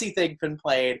 Yancey Thigpen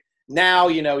played. Now,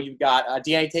 you've got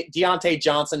Deontay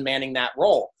Johnson manning that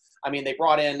role. I mean, they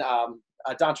brought in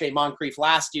Dontre Moncrief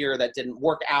last year. That didn't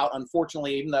work out,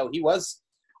 unfortunately, even though he was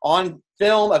on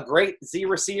film a great Z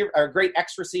receiver, or a great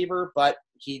X receiver, but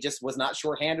he just was not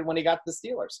shorthanded when he got to the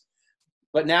Steelers.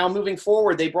 But now moving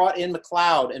forward, they brought in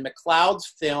McLeod, and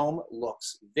McLeod's film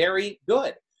looks very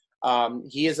good.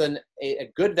 He is a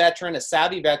good veteran, a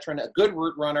savvy veteran, a good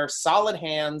route runner, solid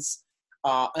hands,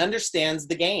 understands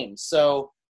the game.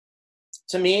 So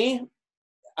to me,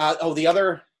 the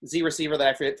other Z receiver that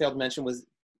I failed to mention was,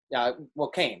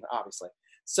 Kane, obviously.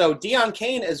 So Deon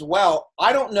Cain as well.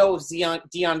 I don't know if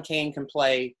Deon Cain can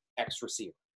play X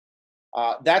receiver.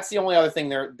 That's the only other thing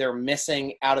they're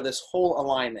missing out of this whole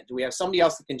alignment. Do we have somebody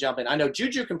else that can jump in? I know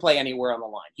Juju can play anywhere on the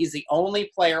line. He's the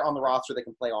only player on the roster that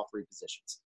can play all 3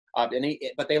 positions.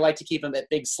 But they like to keep him at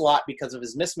big slot because of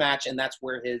his mismatch, and that's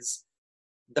where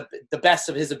the best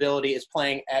of his ability is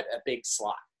playing at a big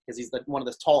slot because he's one of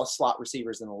the tallest slot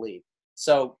receivers in the league.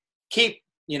 So keep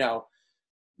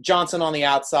Johnson on the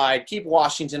outside, keep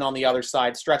Washington on the other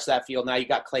side, stretch that field. Now you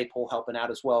got Claypool helping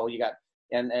out as well. You got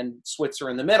and Switzer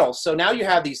in the middle. So now you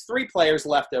have these 3 players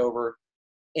left over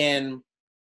in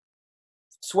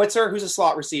Switzer, who's a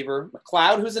slot receiver,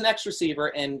 McLeod, who's an X receiver,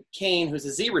 and Kane, who's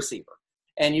a Z receiver.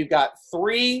 And you've got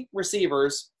 3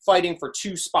 receivers fighting for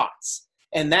 2 spots.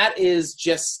 And that is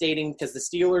just stating because the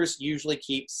Steelers usually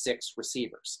keep 6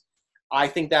 receivers. I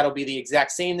think that'll be the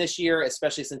exact same this year,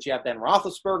 especially since you have Ben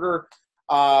Roethlisberger.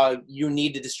 You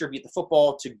need to distribute the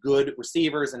football to good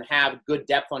receivers and have good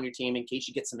depth on your team in case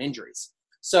you get some injuries.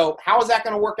 So how is that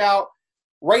going to work out?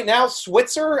 Right now,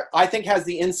 Switzer, I think, has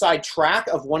the inside track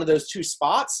of one of those 2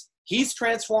 spots. He's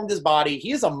transformed his body.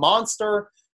 He is a monster.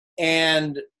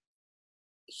 And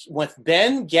with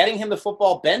Ben getting him the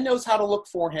football, Ben knows how to look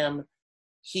for him.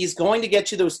 He's going to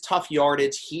get you those tough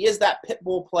yardage. He is that pit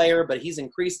bull player, but he's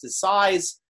increased his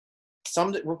size.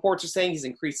 Some reports are saying he's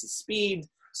increased his speed.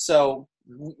 So,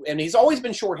 and he's always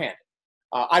been shorthanded.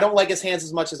 I don't like his hands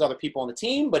as much as other people on the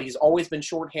team, but he's always been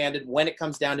shorthanded when it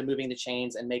comes down to moving the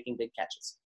chains and making big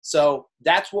catches. So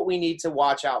that's what we need to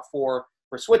watch out for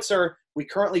Switzer. We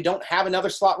currently don't have another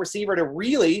slot receiver to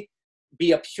really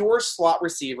be a pure slot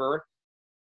receiver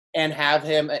and have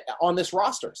him on this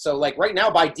roster. So like right now,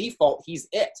 by default, he's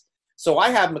it. So I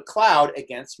have McLeod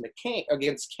against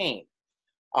Kane.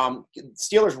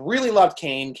 Steelers really loved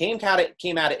Kane. Kane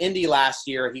came out of Indy last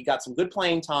year. He got some good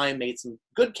playing time, made some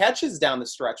good catches down the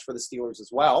stretch for the Steelers as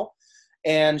well,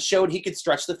 and showed he could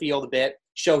stretch the field a bit,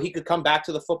 show he could come back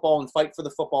to the football and fight for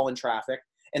the football in traffic.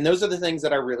 And those are the things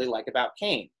that I really like about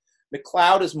Kane.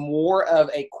 McLeod is more of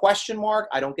a question mark.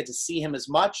 I don't get to see him as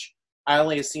much. I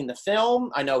only have seen the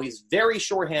film. I know he's very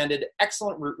short-handed,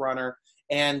 excellent route runner,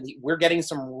 and we're getting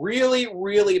some really,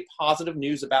 really positive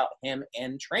news about him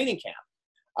in training camp.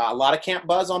 A lot of camp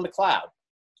buzz on McLeod.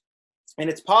 And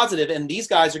it's positive, and these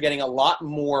guys are getting a lot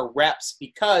more reps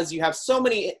because you have so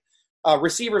many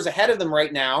receivers ahead of them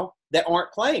right now that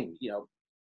aren't playing.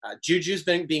 Juju's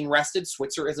being rested.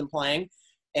 Switzer isn't playing.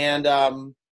 And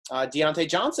Deontay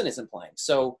Johnson isn't playing.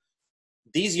 So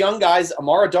these young guys,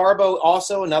 Amara Darboh,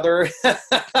 also another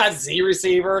Z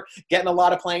receiver, getting a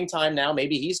lot of playing time now.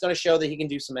 Maybe he's going to show that he can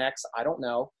do some X. I don't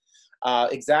know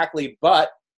exactly. But,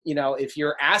 if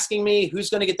you're asking me who's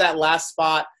going to get that last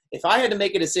spot, if I had to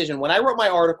make a decision, when I wrote my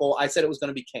article, I said it was going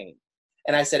to be Kane.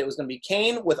 And I said it was going to be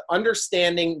Kane with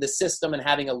understanding the system and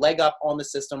having a leg up on the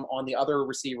system on the other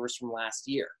receivers from last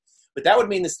year. But that would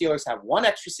mean the Steelers have one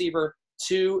X receiver,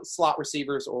 2 slot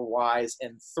receivers or Ys,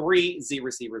 and 3 Z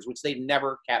receivers, which they've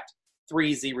never kept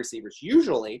 3 Z receivers.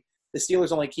 Usually, the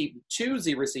Steelers only keep 2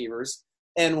 Z receivers,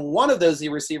 and one of those Z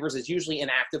receivers is usually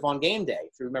inactive on game day.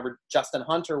 If you remember, Justin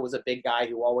Hunter was a big guy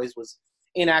who always was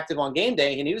inactive on game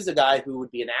day, and he was a guy who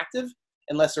would be inactive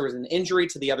unless there was an injury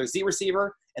to the other Z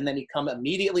receiver, and then he'd come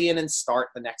immediately in and start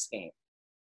the next game.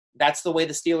 That's the way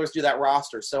the Steelers do that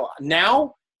roster. So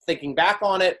now, thinking back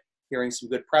on it, hearing some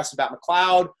good press about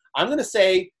McLeod, I'm going to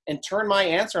say and turn my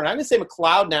answer, and I'm going to say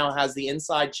McLeod now has the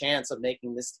inside chance of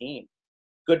making this team.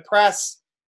 Good press,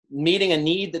 meeting a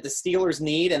need that the Steelers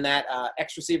need in that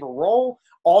X receiver role.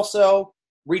 Also,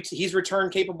 he's return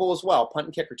capable as well, punt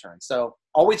and kick return. So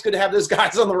always good to have those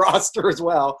guys on the roster as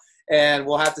well. And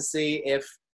we'll have to see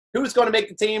who's going to make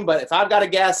the team. But if I've got a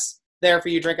guess there for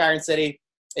you, Drink Iron City,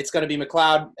 it's going to be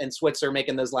McLeod and Switzer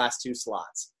making those last 2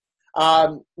 slots.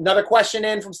 Another question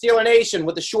in from Steeler Nation: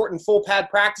 with the short and full pad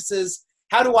practices,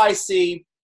 how do I see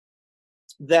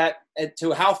that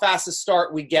to how fast a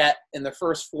start we get in the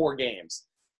first 4 games?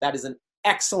 That is an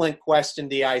excellent question,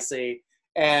 DIC.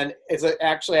 And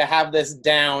actually, I have this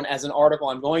down as an article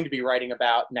I'm going to be writing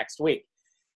about next week.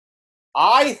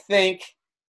 I think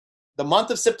the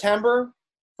month of September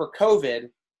for COVID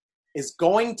is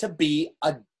going to be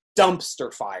a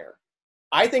dumpster fire.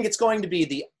 I think it's going to be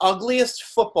the ugliest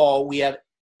football we have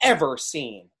ever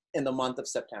seen in the month of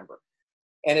September.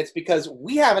 And it's because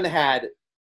we haven't had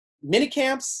mini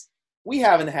camps, we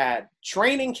haven't had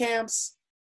training camps,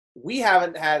 we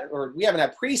haven't had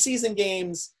preseason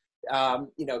games.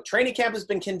 Training camp has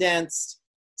been condensed.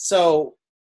 So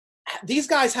these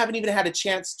guys haven't even had a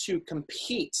chance to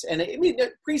compete. And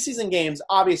preseason games,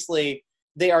 obviously,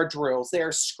 they are drills, they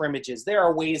are scrimmages, there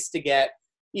are ways to get,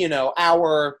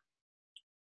 the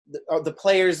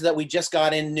players that we just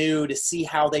got in new to see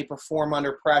how they perform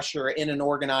under pressure in an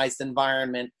organized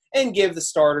environment and give the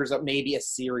starters maybe a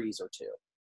series or 2.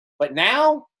 But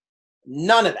now,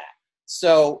 none of that.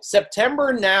 So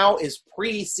September now is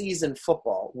preseason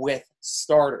football with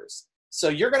starters. So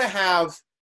you're going to have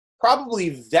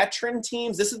probably veteran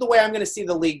teams. This is the way I'm going to see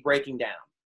the league breaking down.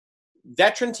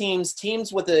 Veteran teams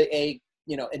with a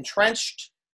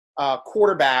entrenched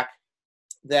quarterback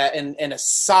that and a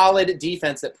solid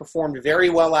defense that performed very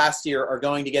well last year are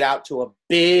going to get out to a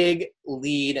big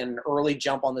lead and an early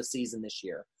jump on the season this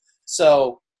year.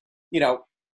 So,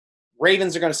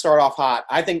 Ravens are going to start off hot.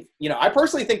 I think, I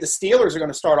personally think the Steelers are going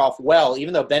to start off well,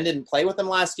 even though Ben didn't play with them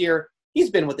last year.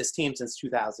 He's been with this team since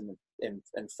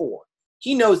 2004.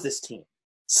 He knows this team.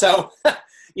 So,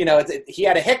 he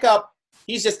had a hiccup.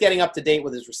 He's just getting up to date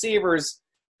with his receivers.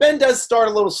 Ben does start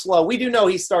a little slow. We do know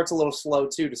he starts a little slow,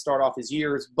 too, to start off his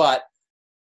years, but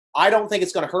I don't think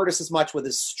it's going to hurt us as much with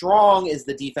as strong as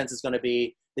the defense is going to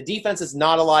be. The defense is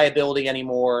not a liability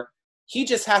anymore. He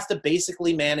just has to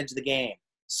basically manage the game.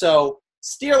 So,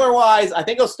 Steeler-wise, I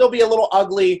think it'll still be a little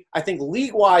ugly. I think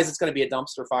league-wise, it's going to be a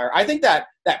dumpster fire. I think that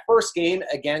first game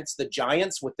against the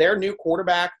Giants with their new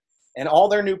quarterback and all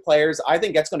their new players, I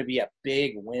think that's going to be a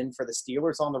big win for the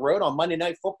Steelers on the road on Monday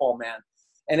Night Football, man.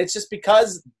 And it's just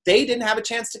because they didn't have a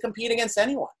chance to compete against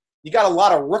anyone. You got a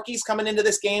lot of rookies coming into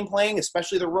this game playing,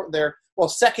 especially their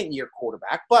second-year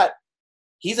quarterback. But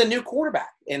he's a new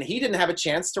quarterback, and he didn't have a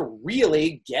chance to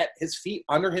really get his feet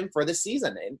under him for this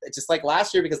season. And it's just like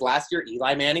last year, because last year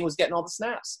Eli Manning was getting all the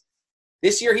snaps.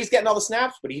 This year he's getting all the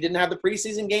snaps, but he didn't have the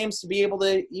preseason games to be able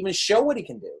to even show what he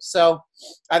can do. So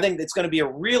I think it's going to be a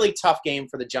really tough game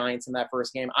for the Giants in that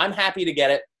first game. I'm happy to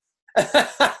get it.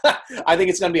 I think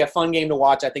it's going to be a fun game to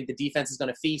watch. I think the defense is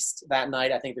going to feast that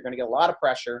night. I think they're going to get a lot of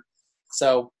pressure.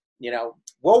 So,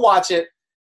 we'll watch it.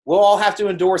 We'll all have to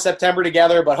endure September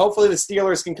together, but hopefully the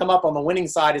Steelers can come up on the winning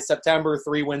side of September.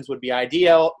 3 wins would be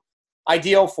ideal.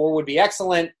 4 would be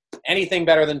excellent. Anything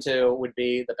better than 2 would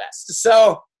be the best.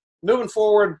 So moving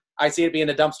forward, I see it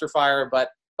being a dumpster fire, but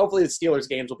hopefully the Steelers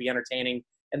games will be entertaining,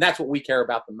 and that's what we care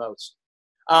about the most.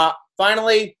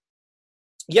 Finally,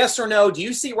 yes or no, do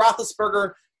you see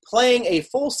Roethlisberger playing a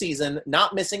full season,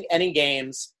 not missing any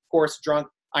games? Of course, Drink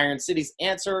Iron City's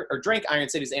answer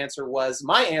was,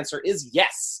 my answer is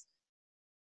yes.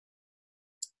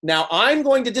 Now, I'm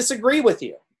going to disagree with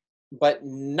you, but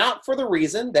not for the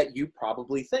reason that you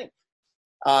probably think.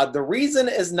 The reason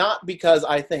is not because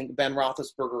I think Ben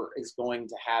Roethlisberger is going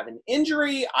to have an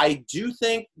injury. I do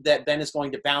think that Ben is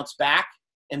going to bounce back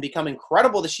and become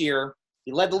incredible this year.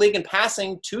 He led the league in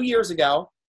passing 2 years ago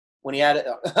when he had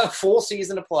a full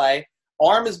season to play.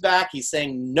 Arm is back. He's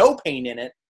saying no pain in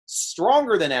it,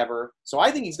 stronger than ever. So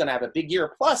I think he's going to have a big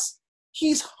year. Plus,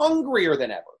 he's hungrier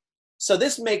than ever. So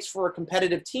this makes for a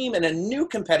competitive team and a new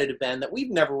competitive Ben that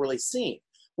we've never really seen.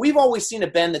 We've always seen a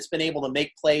Ben that's been able to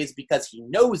make plays because he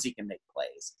knows he can make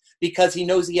plays, because he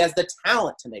knows he has the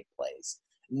talent to make plays.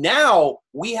 Now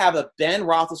we have a Ben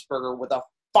Roethlisberger with a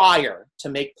fire to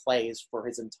make plays for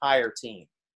his entire team.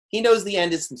 He knows the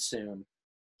end isn't soon.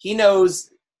 He knows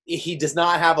he does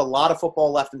not have a lot of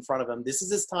football left in front of him. This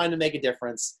is his time to make a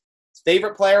difference. His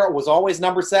favorite player was always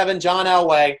number 7, John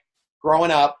Elway.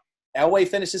 Growing up, Elway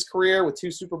finished his career with 2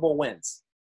 Super Bowl wins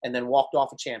and then walked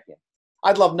off a champion.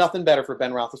 I'd love nothing better for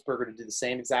Ben Roethlisberger to do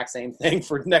the exact same thing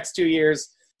for the next 2 years.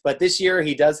 But this year,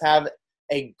 he does have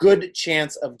a good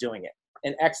chance of doing it.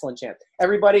 An excellent chance.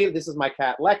 Everybody, this is my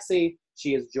cat, Lexi.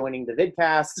 She is joining the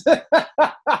vidcast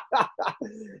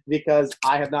because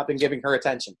I have not been giving her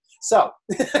attention. So,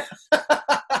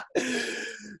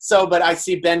 but I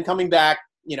see Ben coming back,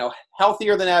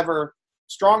 healthier than ever,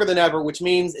 stronger than ever, which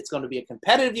means it's going to be a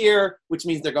competitive year, which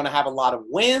means they're going to have a lot of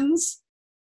wins.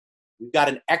 We've got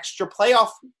an extra playoff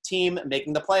team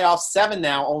making the playoffs, 7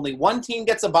 now. Only 1 team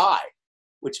gets a bye,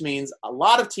 which means a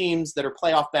lot of teams that are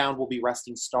playoff bound will be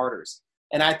resting starters.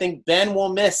 And I think Ben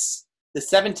will miss the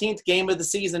 17th game of the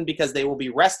season because they will be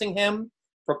resting him,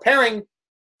 preparing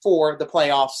for the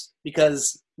playoffs,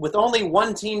 because with only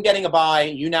 1 team getting a bye,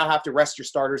 you now have to rest your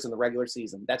starters in the regular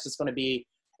season. That's just going to be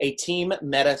a team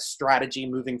meta strategy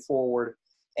moving forward.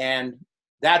 And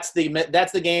that's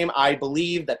the game I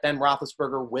believe that Ben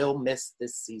Roethlisberger will miss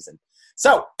this season.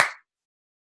 So, at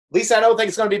least I don't think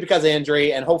it's going to be because of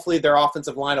injury, and hopefully their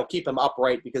offensive line will keep him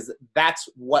upright, because that's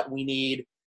what we need.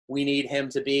 We need him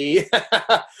to be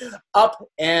up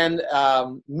and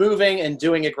moving and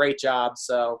doing a great job.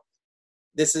 So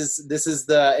this is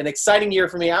an exciting year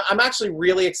for me. I'm actually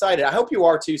really excited. I hope you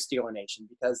are too, Steeler Nation,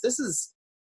 because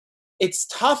it's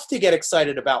tough to get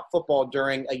excited about football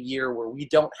during a year where we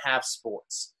don't have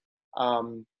sports.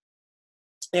 And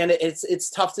it's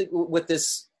tough with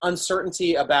this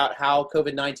uncertainty about how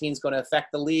COVID-19 is going to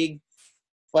affect the league.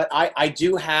 But I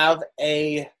do have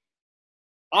a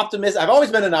optimist. I've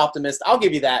always been an optimist. I'll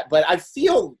give you that. But I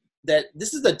feel that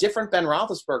this is a different Ben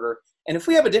Roethlisberger. And if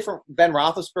we have a different Ben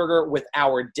Roethlisberger with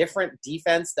our different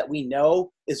defense that we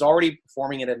know is already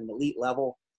performing at an elite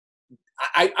level,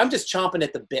 I'm just chomping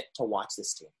at the bit to watch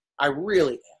this team. I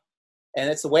really am. And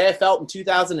it's the way I felt in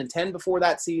 2010 before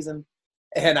that season.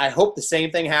 And I hope the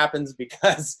same thing happens,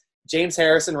 because James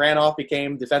Harrison ran off,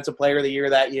 became Defensive Player of the Year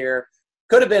that year.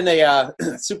 Could have been a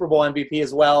Super Bowl MVP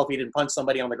as well if he didn't punch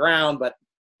somebody on the ground. But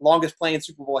longest play in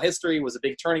Super Bowl history, was a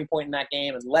big turning point in that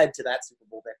game and led to that Super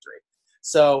Bowl victory.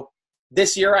 So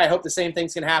this year, I hope the same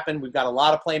things can happen. We've got a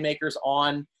lot of playmakers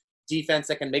on defense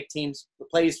that can make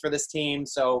plays for this team.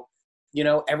 So,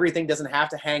 everything doesn't have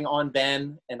to hang on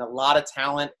Ben, and a lot of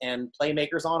talent and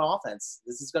playmakers on offense.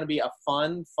 This is going to be a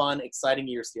fun, exciting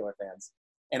year, Steeler fans.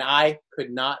 And I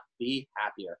could not be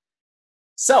happier.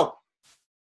 So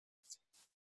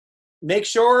make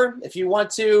sure, if you want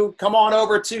to, come on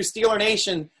over to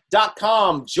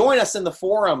SteelerNation.com. Join us in the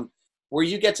forum where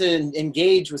you get to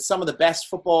engage with some of the best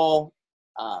football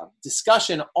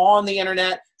discussion on the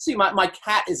internet. See, my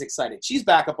cat is excited. She's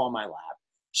back up on my lap.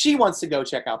 She wants to go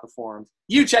check out the forums.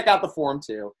 You check out the forum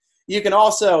too. You can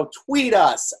also tweet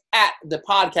us at the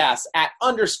podcast at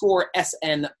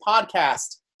 _SN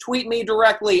podcast. Tweet me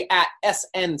directly at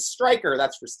SN Striker.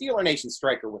 That's for Steeler Nation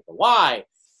Striker with the Y.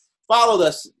 Follow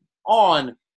us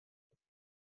on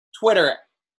Twitter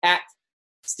at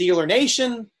Steeler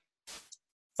Nation.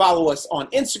 Follow us on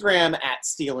Instagram at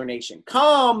SteelerNation.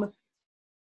 Come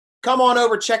on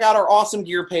over, check out our awesome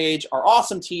gear page, our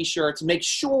awesome t-shirts. Make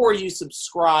sure you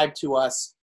subscribe to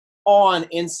us on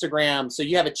Instagram so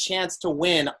you have a chance to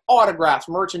win autographed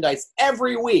merchandise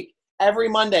every week. Every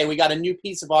Monday, we got a new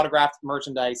piece of autographed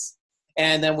merchandise,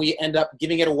 and then we end up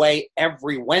giving it away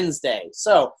every Wednesday.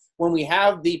 So when we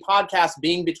have the podcast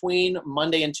being between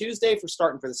Monday and Tuesday for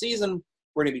starting for the season,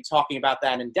 we're going to be talking about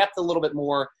that in depth a little bit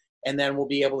more, and then we'll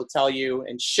be able to tell you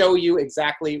and show you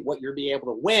exactly what you'll be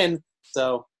able to win.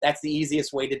 So that's the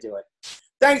easiest way to do it.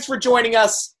 Thanks for joining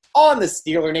us on the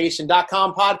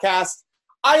SteelerNation.com podcast.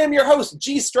 I am your host,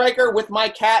 G Striker, with my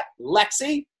cat,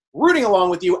 Lexi, rooting along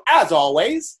with you as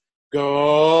always.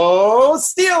 Go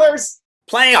Steelers!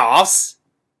 Playoffs?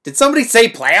 Did somebody say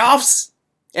playoffs?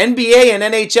 NBA and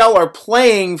NHL are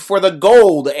playing for the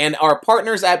gold, and our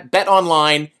partners at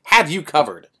BetOnline have you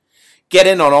covered. Get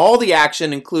in on all the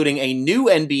action, including a new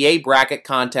NBA bracket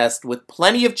contest with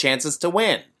plenty of chances to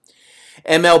win.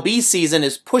 MLB season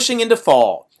is pushing into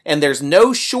fall, and there's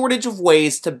no shortage of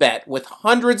ways to bet with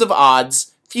hundreds of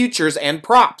odds, futures, and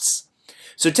props.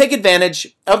 So take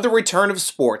advantage of the return of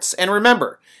sports, and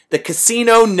remember, the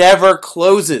casino never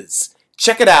closes.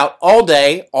 Check it out all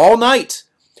day, all night.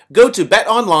 Go to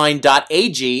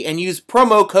betonline.ag and use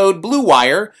promo code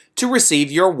BLUEWIRE to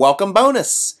receive your welcome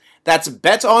bonus. That's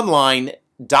betonline.ag,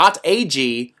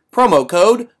 promo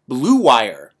code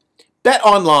BLUEWIRE.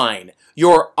 BetOnline,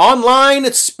 your online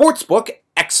sportsbook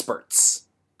experts.